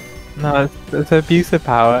 No, it's abuse of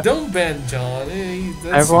power. Don't ban John. Hey,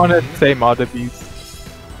 that's Everyone would mean. say mod abuse.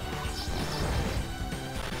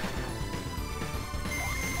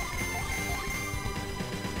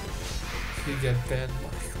 You get banned,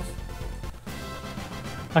 Michael.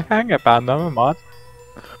 I can't get banned, I'm a mod.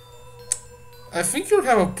 I think you would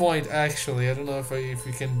have a point, actually. I don't know if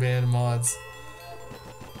we can ban mods.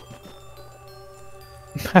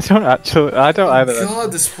 I don't either.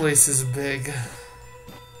 God, this place is big.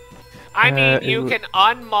 I mean, you it can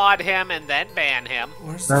unmod him and then ban him.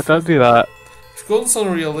 Where's No, the don't do that. If Golden's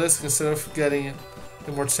unrealistic, instead of getting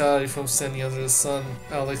immortality from standing under the sun,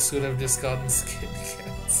 Alex would have just gotten skin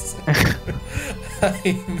cancer. I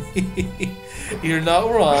mean, you're not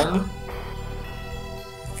wrong.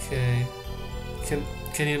 Okay.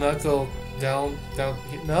 Can you not go down?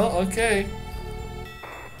 No? Okay.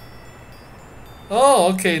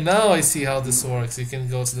 Oh, okay, now I see how this works. You can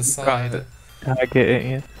go to the side. I get it,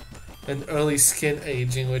 yeah. And early skin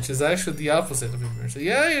aging, which is actually the opposite of immersion.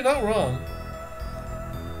 Yeah, you're not wrong.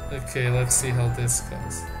 Okay, let's see how this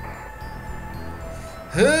goes.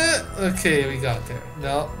 Okay, we got there.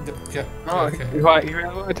 No, yeah, Oh, okay. you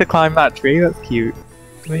wanted to climb that tree? That's cute.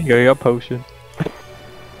 There you go, your potion.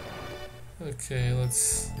 Okay,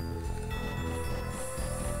 let's...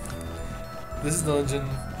 This dungeon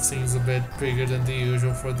seems a bit bigger than the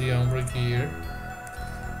usual for the Umbra gear.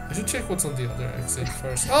 I should check what's on the other exit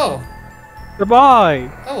first. Oh!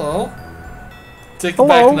 Goodbye! Hello! Take it Hello.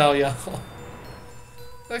 back now, yeah.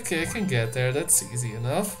 Okay, I can get there. That's easy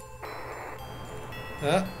enough.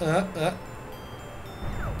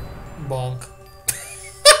 Bonk.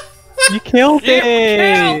 You killed You it!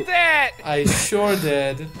 killed it! I sure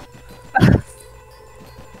did.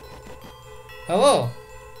 Hello.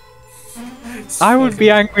 I would be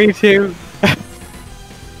angry too.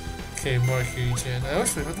 Okay, Mercury Gen. I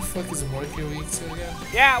always forget what the fuck is Mercury weak to again?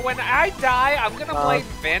 Yeah, when I die, I'm gonna blame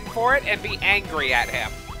Finn for it and be angry at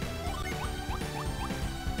him.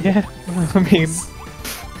 Yeah, I mean,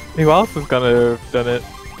 who else is gonna have done it?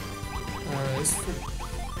 It's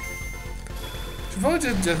should probably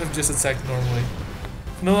just attack normally.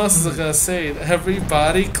 No one else is gonna say it.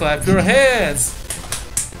 Everybody clap your hands!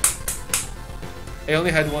 I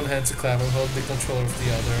only had one hand to clap. I'm holding the controller with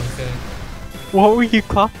the other, okay? What were you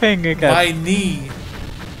clapping again? My knee!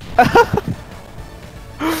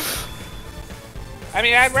 I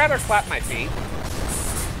mean, I'd rather clap my feet.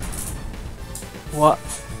 What?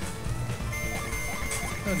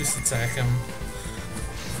 I'll just attack him.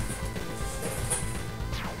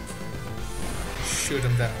 Shoot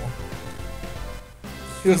him down.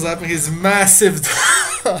 He was slapping his massive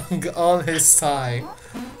tongue on his thigh.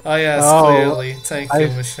 Oh yes, clearly. Thank you,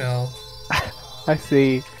 Michelle. I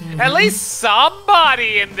see. At least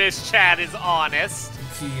somebody in this chat is honest.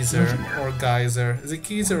 Geezer or geyser. Is it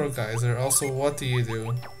Geezer or geyser? Also, what do you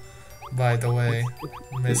do? By the way,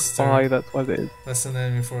 Mister. Why, that's what it is. That's an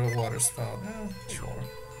enemy for a water spout. Yeah,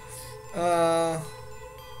 sure.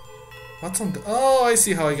 What's on the... Oh, I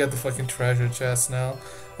see how I got the fucking treasure chest now.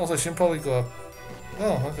 Also, I should probably go up.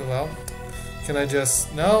 Oh, okay, well. Can I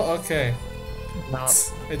just... No? Okay. No.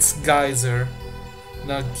 It's geyser,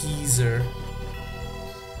 not geezer.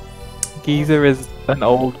 Geezer is an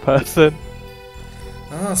old person.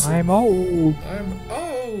 Ah, so I'm old. I'm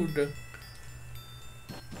old.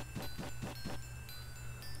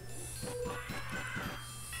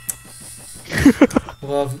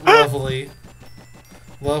 Lovely.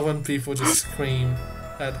 Love when people just scream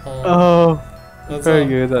at home. Oh, That's very all.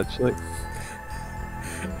 good actually.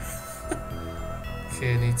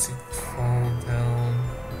 Okay, I need to fall down.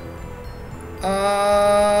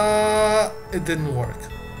 It didn't work.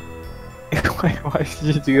 Why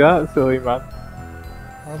did you do that, silly man?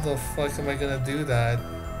 How the fuck am I gonna do that?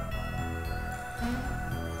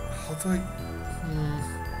 How do I...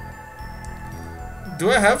 Do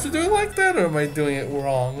I have to do it like that, or am I doing it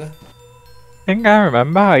wrong? I think I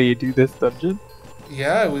remember how you do this dungeon.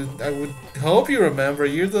 Yeah, I would hope you remember.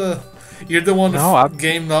 You're the one with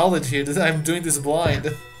game knowledge here. I'm doing this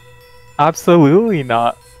blind. Absolutely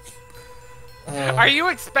not. Are you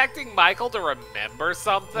expecting Michael to remember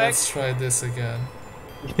something? Let's try this again.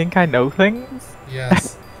 You think I know things?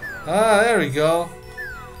 Yes. There we go.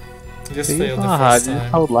 Just See, failed the you first just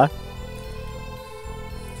time. hold left.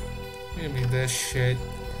 Give me this shit.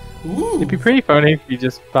 Ooh. It'd be pretty funny if you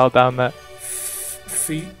just fell down there.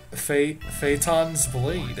 Phaeton's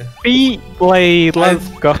blade. Feet blade, let's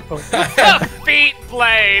go. Feet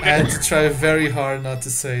blade. I had to try very hard not to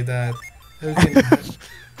say that. Okay.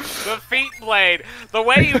 The feet blade. The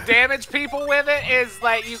way you damage people with it is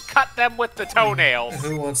like you cut them with the toenails.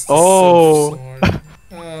 Who wants the sword?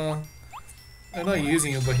 I'm not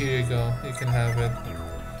using it, but here you go. You can have it.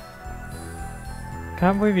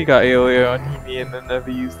 Can't believe you got Elio on Himi and then never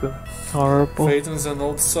used them. Horrible. Phaeton's an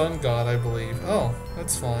old sun god, I believe. Oh,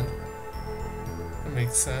 that's fine. That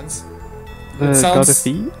makes sense. The god of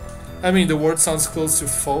feet? I mean, the word sounds close to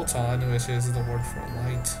photon, which is the word for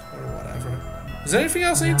light, or whatever. Is there anything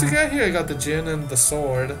else I need to get here? I got the gin and the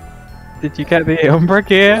sword. Did you get the Umbra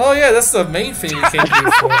gear? Oh yeah, that's the main thing you came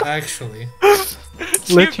here for, actually.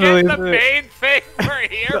 Literally you get the main thing we're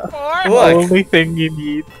here for? The only thing you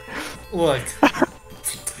need. Look.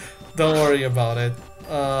 Don't worry about it.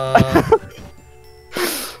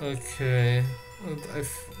 Okay.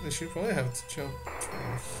 I should probably have to jump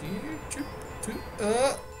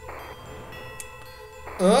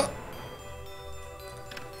here.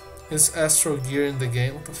 Is Astro Gear in the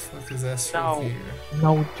game? What the fuck is Astro Gear?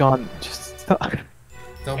 No, John, just stop.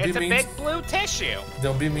 It's a big blue tissue.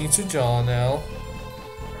 Don't be mean to John now.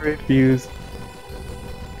 I refuse.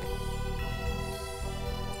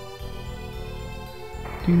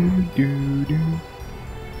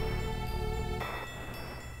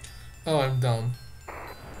 Oh, I'm done.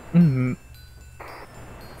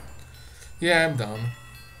 Yeah, I'm done.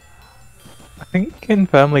 I think you can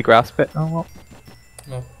firmly grasp it now. What?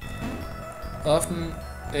 No. Often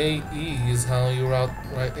AE is how you write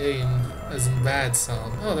A as in bad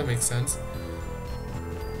sound. Oh, that makes sense.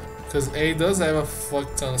 Because A does have a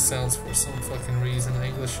fuck ton of sounds for some fucking reason.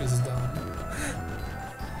 English is dumb.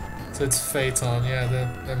 So it's Phaeton, yeah,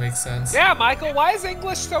 that makes sense. Yeah, Michael, why is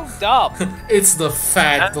English so dumb? It's the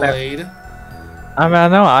fat blade. I mean, I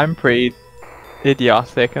know I'm pretty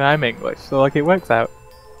idiotic and I'm English, so like it works out.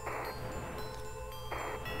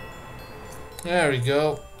 There we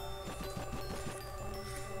go.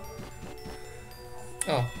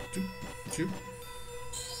 Oh, joop.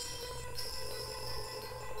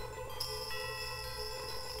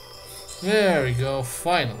 There we go,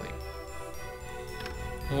 finally.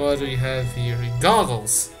 What do we have here?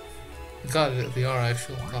 Goggles! God, they are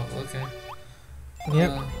actual goggles, okay.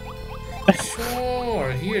 Yep.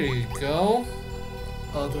 Sure, here you go.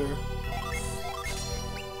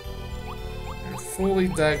 You're fully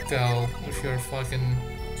decked out with your fucking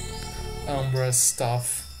Umbra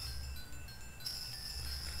stuff.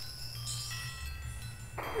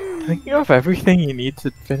 I think you have everything you need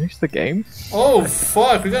to finish the game. Oh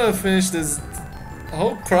fuck, we're gonna finish this.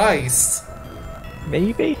 Oh Christ.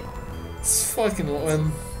 Maybe? It's fucking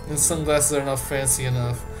when sunglasses are not fancy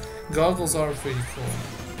enough. Goggles are pretty cool.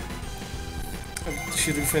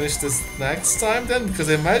 Should we finish this next time then? Because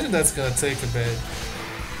I imagine that's gonna take a bit.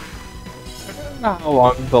 I don't know how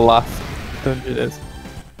long the last dungeon is.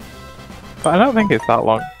 But I don't think it's that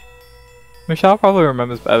long. Michelle probably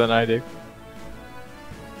remembers better than I do.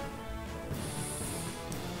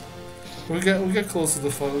 We get close to the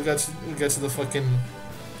we get to the fucking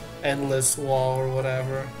endless wall or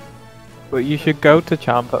whatever. But you should go to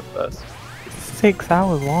Champa first. It's 6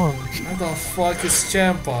 hours long. What the fuck is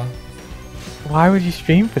Champa? Why would you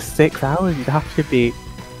stream for 6 hours? You'd have to be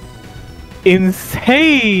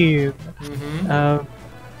insane!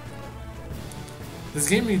 This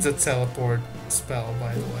game needs a teleport spell,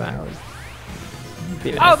 by the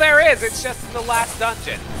way. Oh, there is! It's just in the last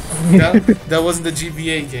dungeon. That wasn't the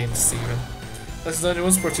GBA game, Steven. This dungeon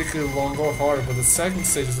was particularly long or hard, but the second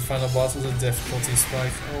stage of the final boss was a difficulty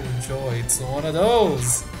spike. Oh joy, it's one of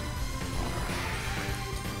those!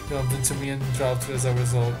 Jumped into me and dropped as a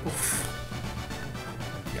result. Oof.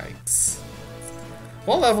 Yikes.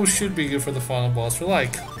 What level should be good for the final boss? For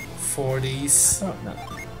like 40s? Oh, no.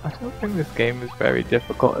 I don't think this game is very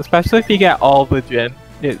difficult, especially if you get all the Jin.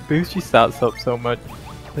 It boosts your stats up so much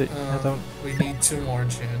that I don't... We need 2 more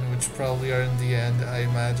Jin, which probably are in the end, I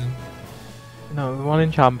imagine. No, there's one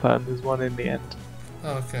in Champa and there's one in the end.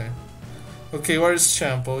 Okay. Okay, where's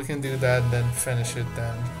Champa? We can do that and then finish it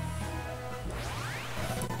then.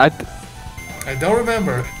 I don't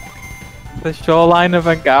remember. The shoreline of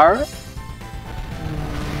Angara? Does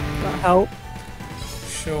that help?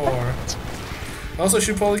 Sure. Also,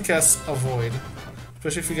 should probably cast Avoid.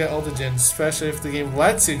 Especially if you get all the Jin. Especially if the game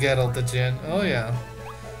lets you get all the Jin. Oh yeah.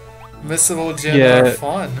 Missable Jin are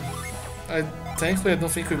fun. Thankfully I don't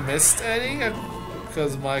think we missed any.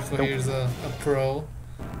 Because Michael here is a pro.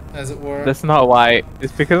 As it were. That's not why.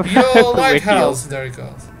 It's because Yo, Lighthouse! There he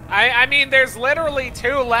goes. I mean, there's literally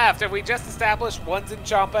 2 left, and we just established one's in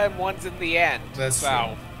Champa and one's in the end. That's so.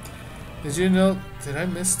 true. Did you know? Did I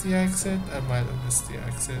miss the exit? I might have missed the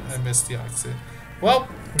exit. I missed the exit. Well,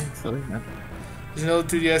 did you know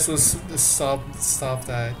the 3DS was stop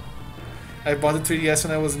that? I bought the 3DS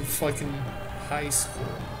when I was in fucking high school.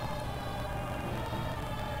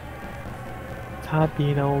 It's hard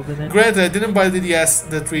being old, isn't it? Granted, I didn't buy the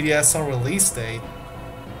 3DS on release date.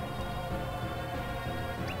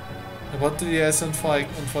 I bought the 3DS on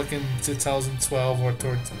fucking 2012 or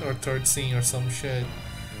 13 or some shit.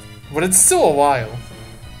 But it's still a while.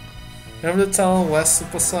 Remember the town west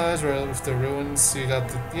supersize where with the ruins you got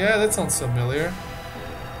the... Yeah, that sounds familiar.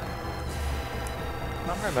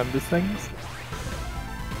 I remember things.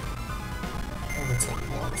 Oh, that's a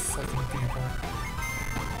lot of fucking people.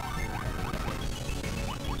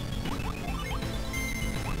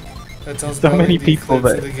 That sounds So many people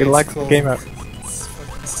that it likes the game out. It's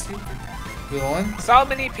fucking stupid. Go on. So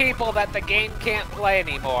many people that the game can't play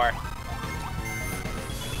anymore.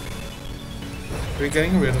 We're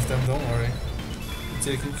getting rid of them, don't worry. We're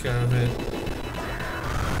taking care of it.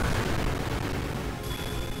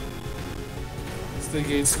 As the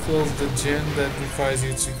gates close, the gym that requires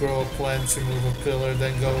you to grow a plant to move a pillar,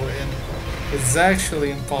 then go in. It's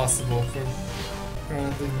actually impossible for...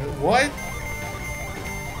 What?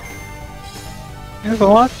 There's a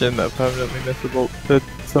lot of gym that are permanently missable for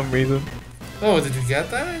some reason. Oh, did you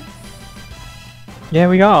get that? Yeah,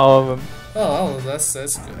 we got all of them. Oh, that's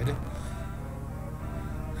good.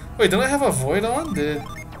 Wait, don't I have a void on? Did it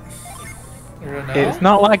run out? It's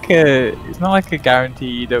not like a guarantee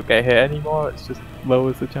you don't get hit anymore. It's just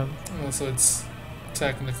lowers the chance. Oh, so it's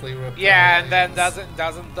technically repaired. Yeah, and then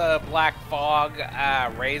doesn't the black fog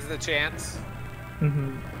raise the chance?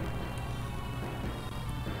 Oop.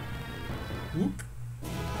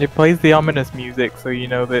 It plays the ominous music, so you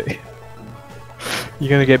know that you're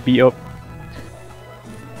gonna get beat up.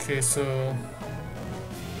 Okay, so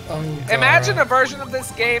imagine a version of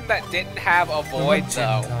this game that didn't have a void,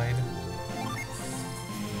 though. Guide.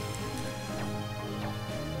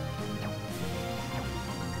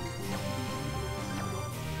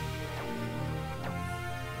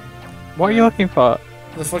 What are you looking for?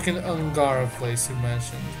 The fucking Angara place you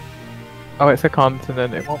mentioned. Oh, it's a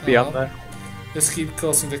continent. It won't be on there. Just keep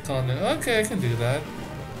crossing the continent. Okay, I can do that.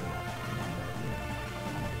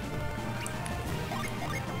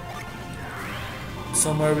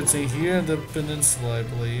 Somewhere between here and the peninsula, I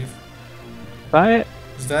believe. Is that it?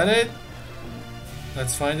 Is that it?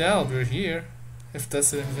 Let's find out. We're here. If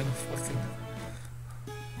that's it, I'm gonna fucking...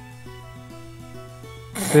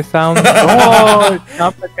 This sounds... Oh,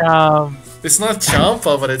 Champa Camp! It's not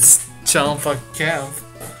Champa, but it's Champa Camp.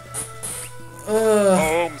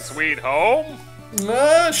 Home sweet home?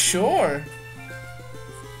 Sure.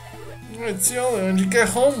 It's the only one you get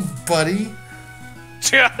home, buddy.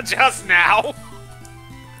 Just now?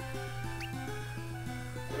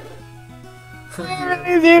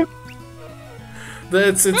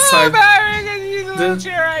 That's inside. Little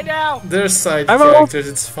chair right now. They're side characters,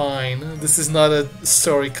 it's fine. This is not a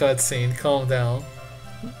story cutscene, calm down.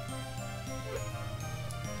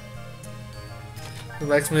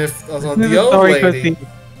 Reminds me of the old lady.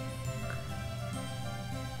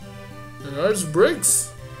 And there's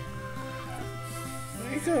Briggs.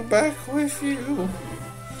 We go back with you.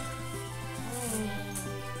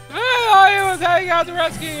 I was hanging out to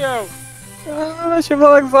rescue you. She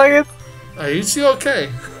looks like it. Are you two okay?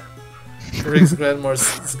 Briggs' grandma's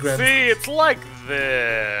See, it's like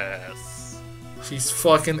this. She's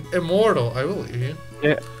fucking immortal, I believe you.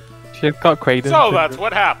 Yeah, she's got Kraden. So that's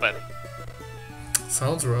what happened.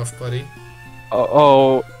 Sounds rough, buddy.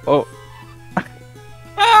 Oh. We'll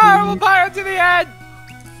pirate to the end!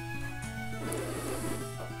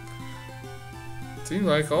 Seemed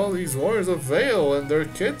like all these warriors of Vale and their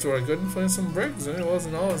kids were good and find some Briggs, and it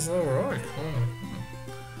wasn't all so heroic.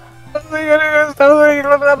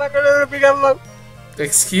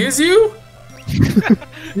 Excuse you?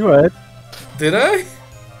 You what? Did I?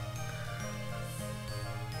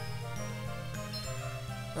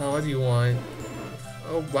 Oh, what do you want?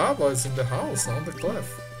 Oh, Baba's in the house on the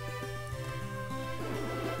cliff.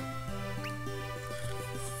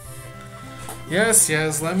 Yes,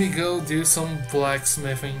 let me go do some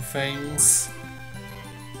blacksmithing things.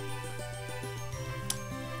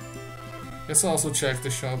 Guess I'll also check the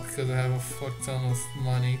shop because I have a fuck ton of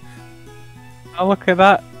money. Oh, look at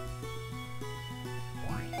that.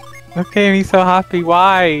 Look at him, he's so happy.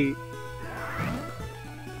 Why?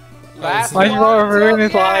 Why do you want to ruin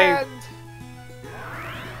his life?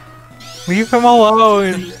 Leave him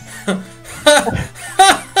alone.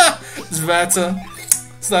 Zvata,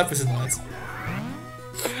 Slap is nuts.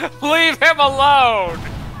 Leave him alone!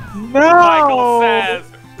 No! Michael says.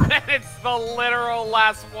 And it's the literal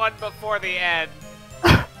last one before the end.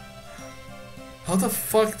 How the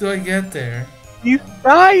fuck do I get there? He's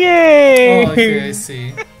dying! Oh, okay, I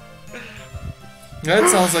see. That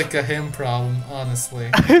sounds like a him problem,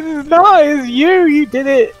 honestly. It's not, it's you! You did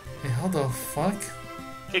it! Hey, how the fuck?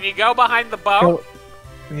 Can you go behind the boat?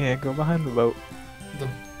 Yeah, go behind the boat.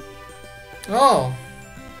 Oh!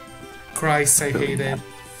 Christ, I hate it.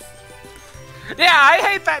 Yeah, I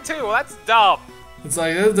hate that too. That's dumb. It's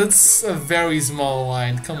like, that's a very small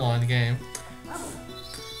line. Come on, game.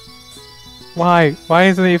 Why? Why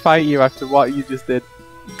doesn't he fight you after what you just did?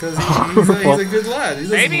 Because he's a good lad. He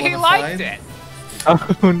Maybe he liked fight. it.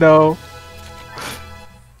 Oh no.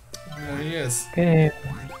 Yes. Okay.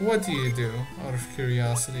 What do you do? Out of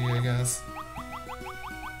curiosity, I guess.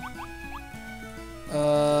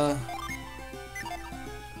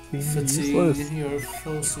 Fatigue, your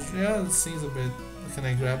closest. Yeah, it seems a bit. Can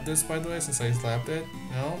I grab this, by the way, since I slapped it?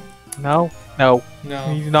 No? No. No.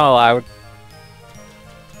 No. He's not allowed.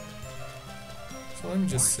 So let me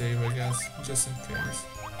just save, I guess, just in case.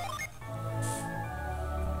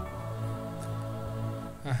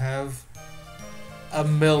 I have a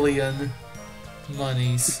million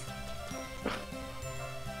monies.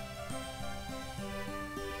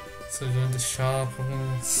 So I'm going to the shop, I'm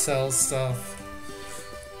gonna sell stuff.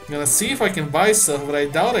 I'm gonna see if I can buy stuff, but I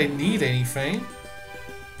doubt I need anything.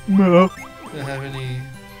 No. I don't have any.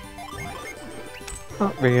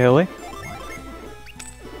 Not really.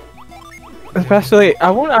 Especially, I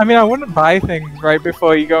wouldn't buy things right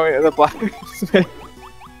before you go into the blacksmith. It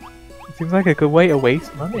seems like a good way to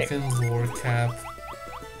waste money. Fucking lore cap.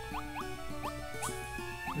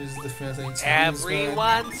 This is the first thing.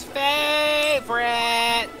 Everyone's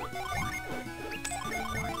favorite.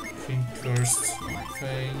 Fucking cursed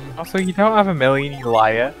thing. Also, you don't have a million, you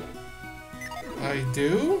liar. I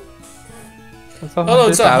do? That's Oh no,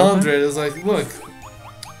 it's 100,000. 100. It's like, look.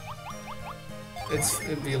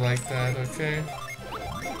 It'd be like that, okay?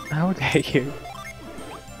 How dare you?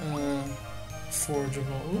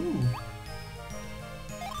 Forgeable. Ooh.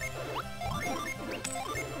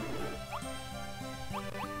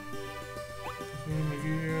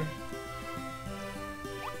 Here.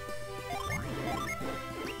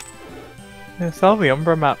 Yeah, sell the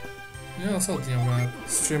Umbra map. Yeah, I'll sell the map.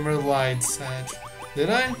 Streamer lied, Sag. Did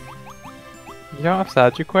I? You don't have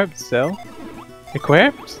Sag equipped still?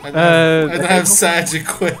 Equipped? I don't have Sag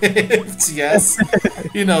equipped, yes.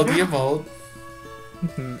 You know, the emote.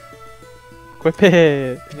 Equip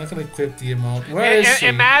it! I'm not gonna equip the emote. Where is she?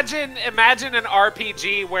 Imagine an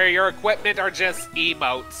RPG where your equipment are just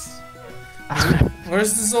emotes.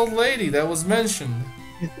 Where's this old lady that was mentioned?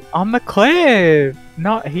 On the cliff!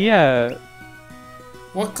 Not here.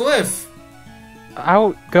 What cliff?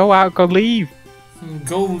 Go out, go leave.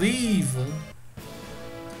 Go leave.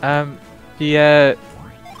 She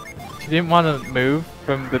didn't want to move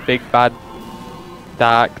from the big bad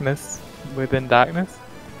darkness within darkness.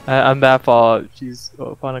 And therefore, she's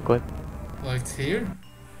up on a cliff. Like here?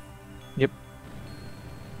 Yep.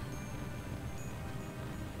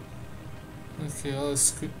 Okay, I'll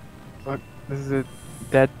What? There's a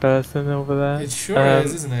dead person over there. It sure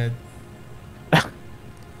is, isn't it?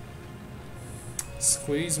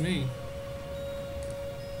 Squeeze me.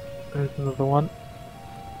 There's another one.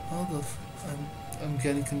 How the I'm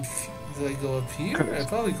getting confused. Did I go up here? I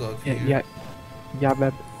probably go up here. Yeah,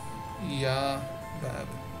 babe. Yeah, bab.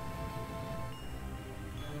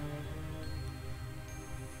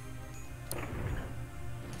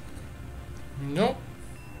 Nope.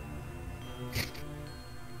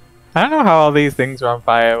 I don't know how all these things are on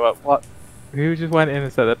fire. What? Who just went in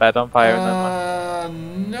and set the bed on fire?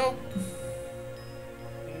 Nope.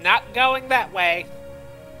 Not going that way.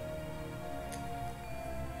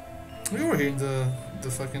 We were here in the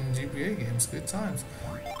fucking GPA games. Good times.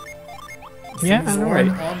 Yeah, Things I know,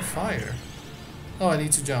 weren't right? on fire. Oh, I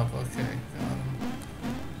need to jump. Okay.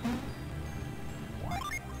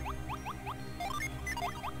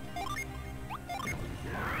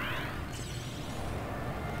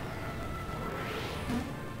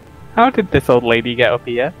 How did this old lady get up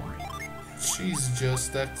here? She's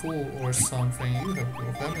just that cool or something. You don't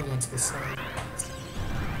know. I'm gonna go to the side.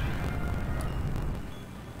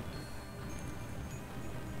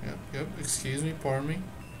 Yep, excuse me, pardon me.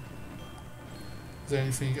 Is there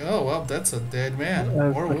anything? Oh, well, that's a dead man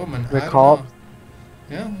or woman. I don't know.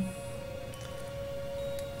 Yeah.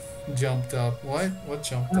 Jumped up. What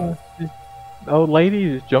jumped up? The old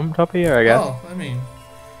lady just jumped up here, I guess. Oh, I mean,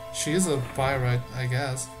 she is a pirate, I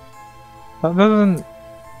guess. That doesn't...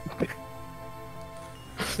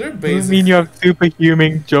 They're What do you basically mean you have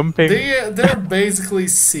superhuman jumping? they're basically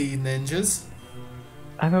sea ninjas.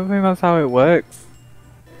 I don't think that's how it works.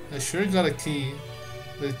 I sure got a key.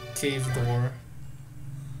 The cave door.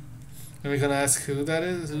 Are we gonna ask who that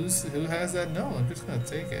is? Who has that? No, I'm just gonna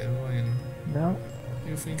take it. No.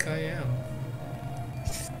 You think I am?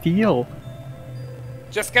 Steal.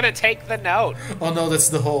 Just gonna take the note. Oh no, that's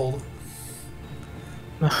the hold.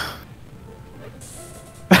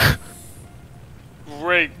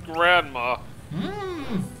 Great grandma.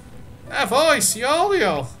 That voice,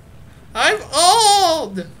 Yolio. I'm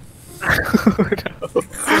old!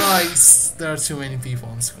 Christ, there are too many people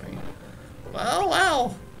on screen.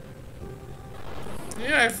 Well.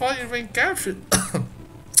 Yeah, I thought you'd been captured.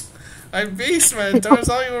 I'm Beastman. Turns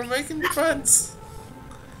out you were making friends.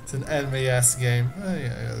 It's an anime-ass game. Oh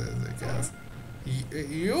yeah, I guess.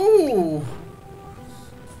 You.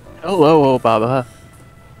 Hello, Baba.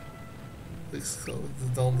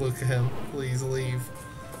 Don't look at him. Please leave.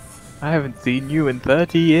 I haven't seen you in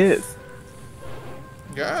 30 years.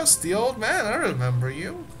 Yes, the old man. I remember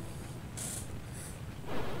you.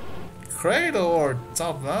 Cradle or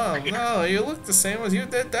top mom? No, you look the same as you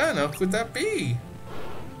did then. How could that be?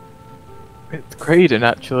 It's Kraden,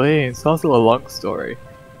 actually. It's also a long story.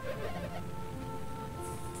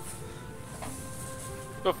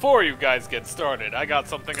 Before you guys get started, I got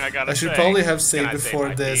something I gotta say. I should probably have said Can I say before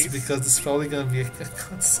my this piece? because this is probably gonna be a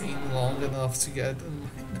cutscene long enough to get on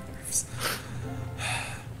my nerves.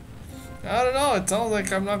 I don't know. It sounds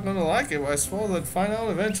like I'm not gonna like it, but I suppose I'd find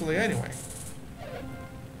out eventually anyway.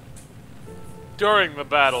 During the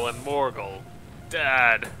battle in Morgul,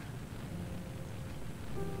 Dad.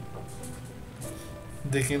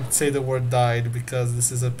 They can say the word died because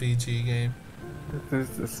this is a PG game.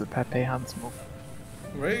 This is a Pepe Hansel.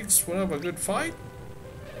 Riggs put up a good fight.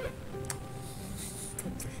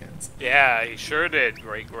 Yeah, he sure did,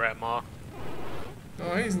 Great Grandma.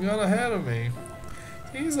 Oh, he's gone ahead of me.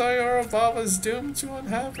 He's like our Baba's doomed to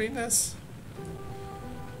unhappiness.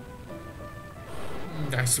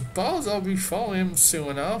 I suppose I'll be following him soon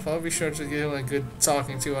enough. I'll be sure to give him a good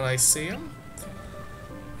talking to when I see him.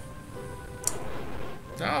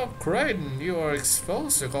 Now, Kraden, you are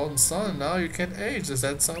exposed to Golden Sun. Now you can't age. Does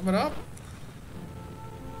that sum it up?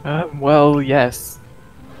 Well, yes.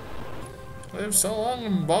 Live so long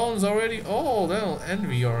and bones already old. They'll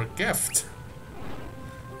envy your gift.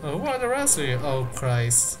 Oh, who are the rest of you? Oh,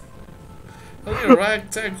 Christ. Only a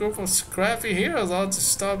ragtag group of scrappy heroes out to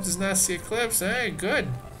stop this nasty eclipse. Hey, good.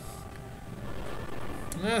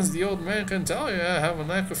 As the old man can tell you, I have a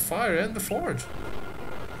knack of fire and the forge.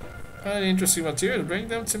 Find interesting materials, bring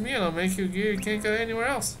them to me and I'll make you gear you can't get anywhere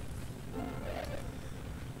else.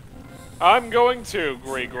 I'm going to,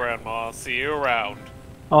 Great Grandma. See you around.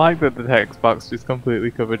 I like that the text box just completely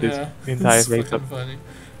covered his entire it's face fucking up. funny.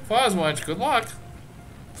 Fosmarch, good luck.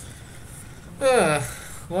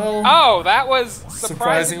 Well. Oh, that was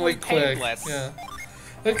surprisingly quick. painless. Yeah.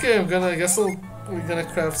 Okay, I guess we're gonna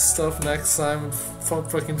craft stuff next time and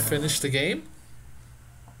fucking finish the game.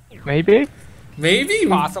 Maybe? Maybe.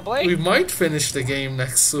 Possibly. We might finish the game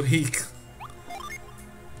next week.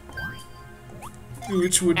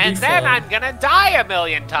 Which would And be then fun. I'm gonna die a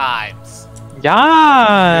million times.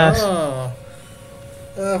 Yeah. Oh.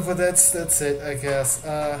 But that's it, I guess.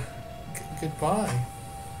 Goodbye.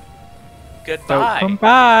 Goodbye. Come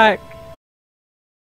back.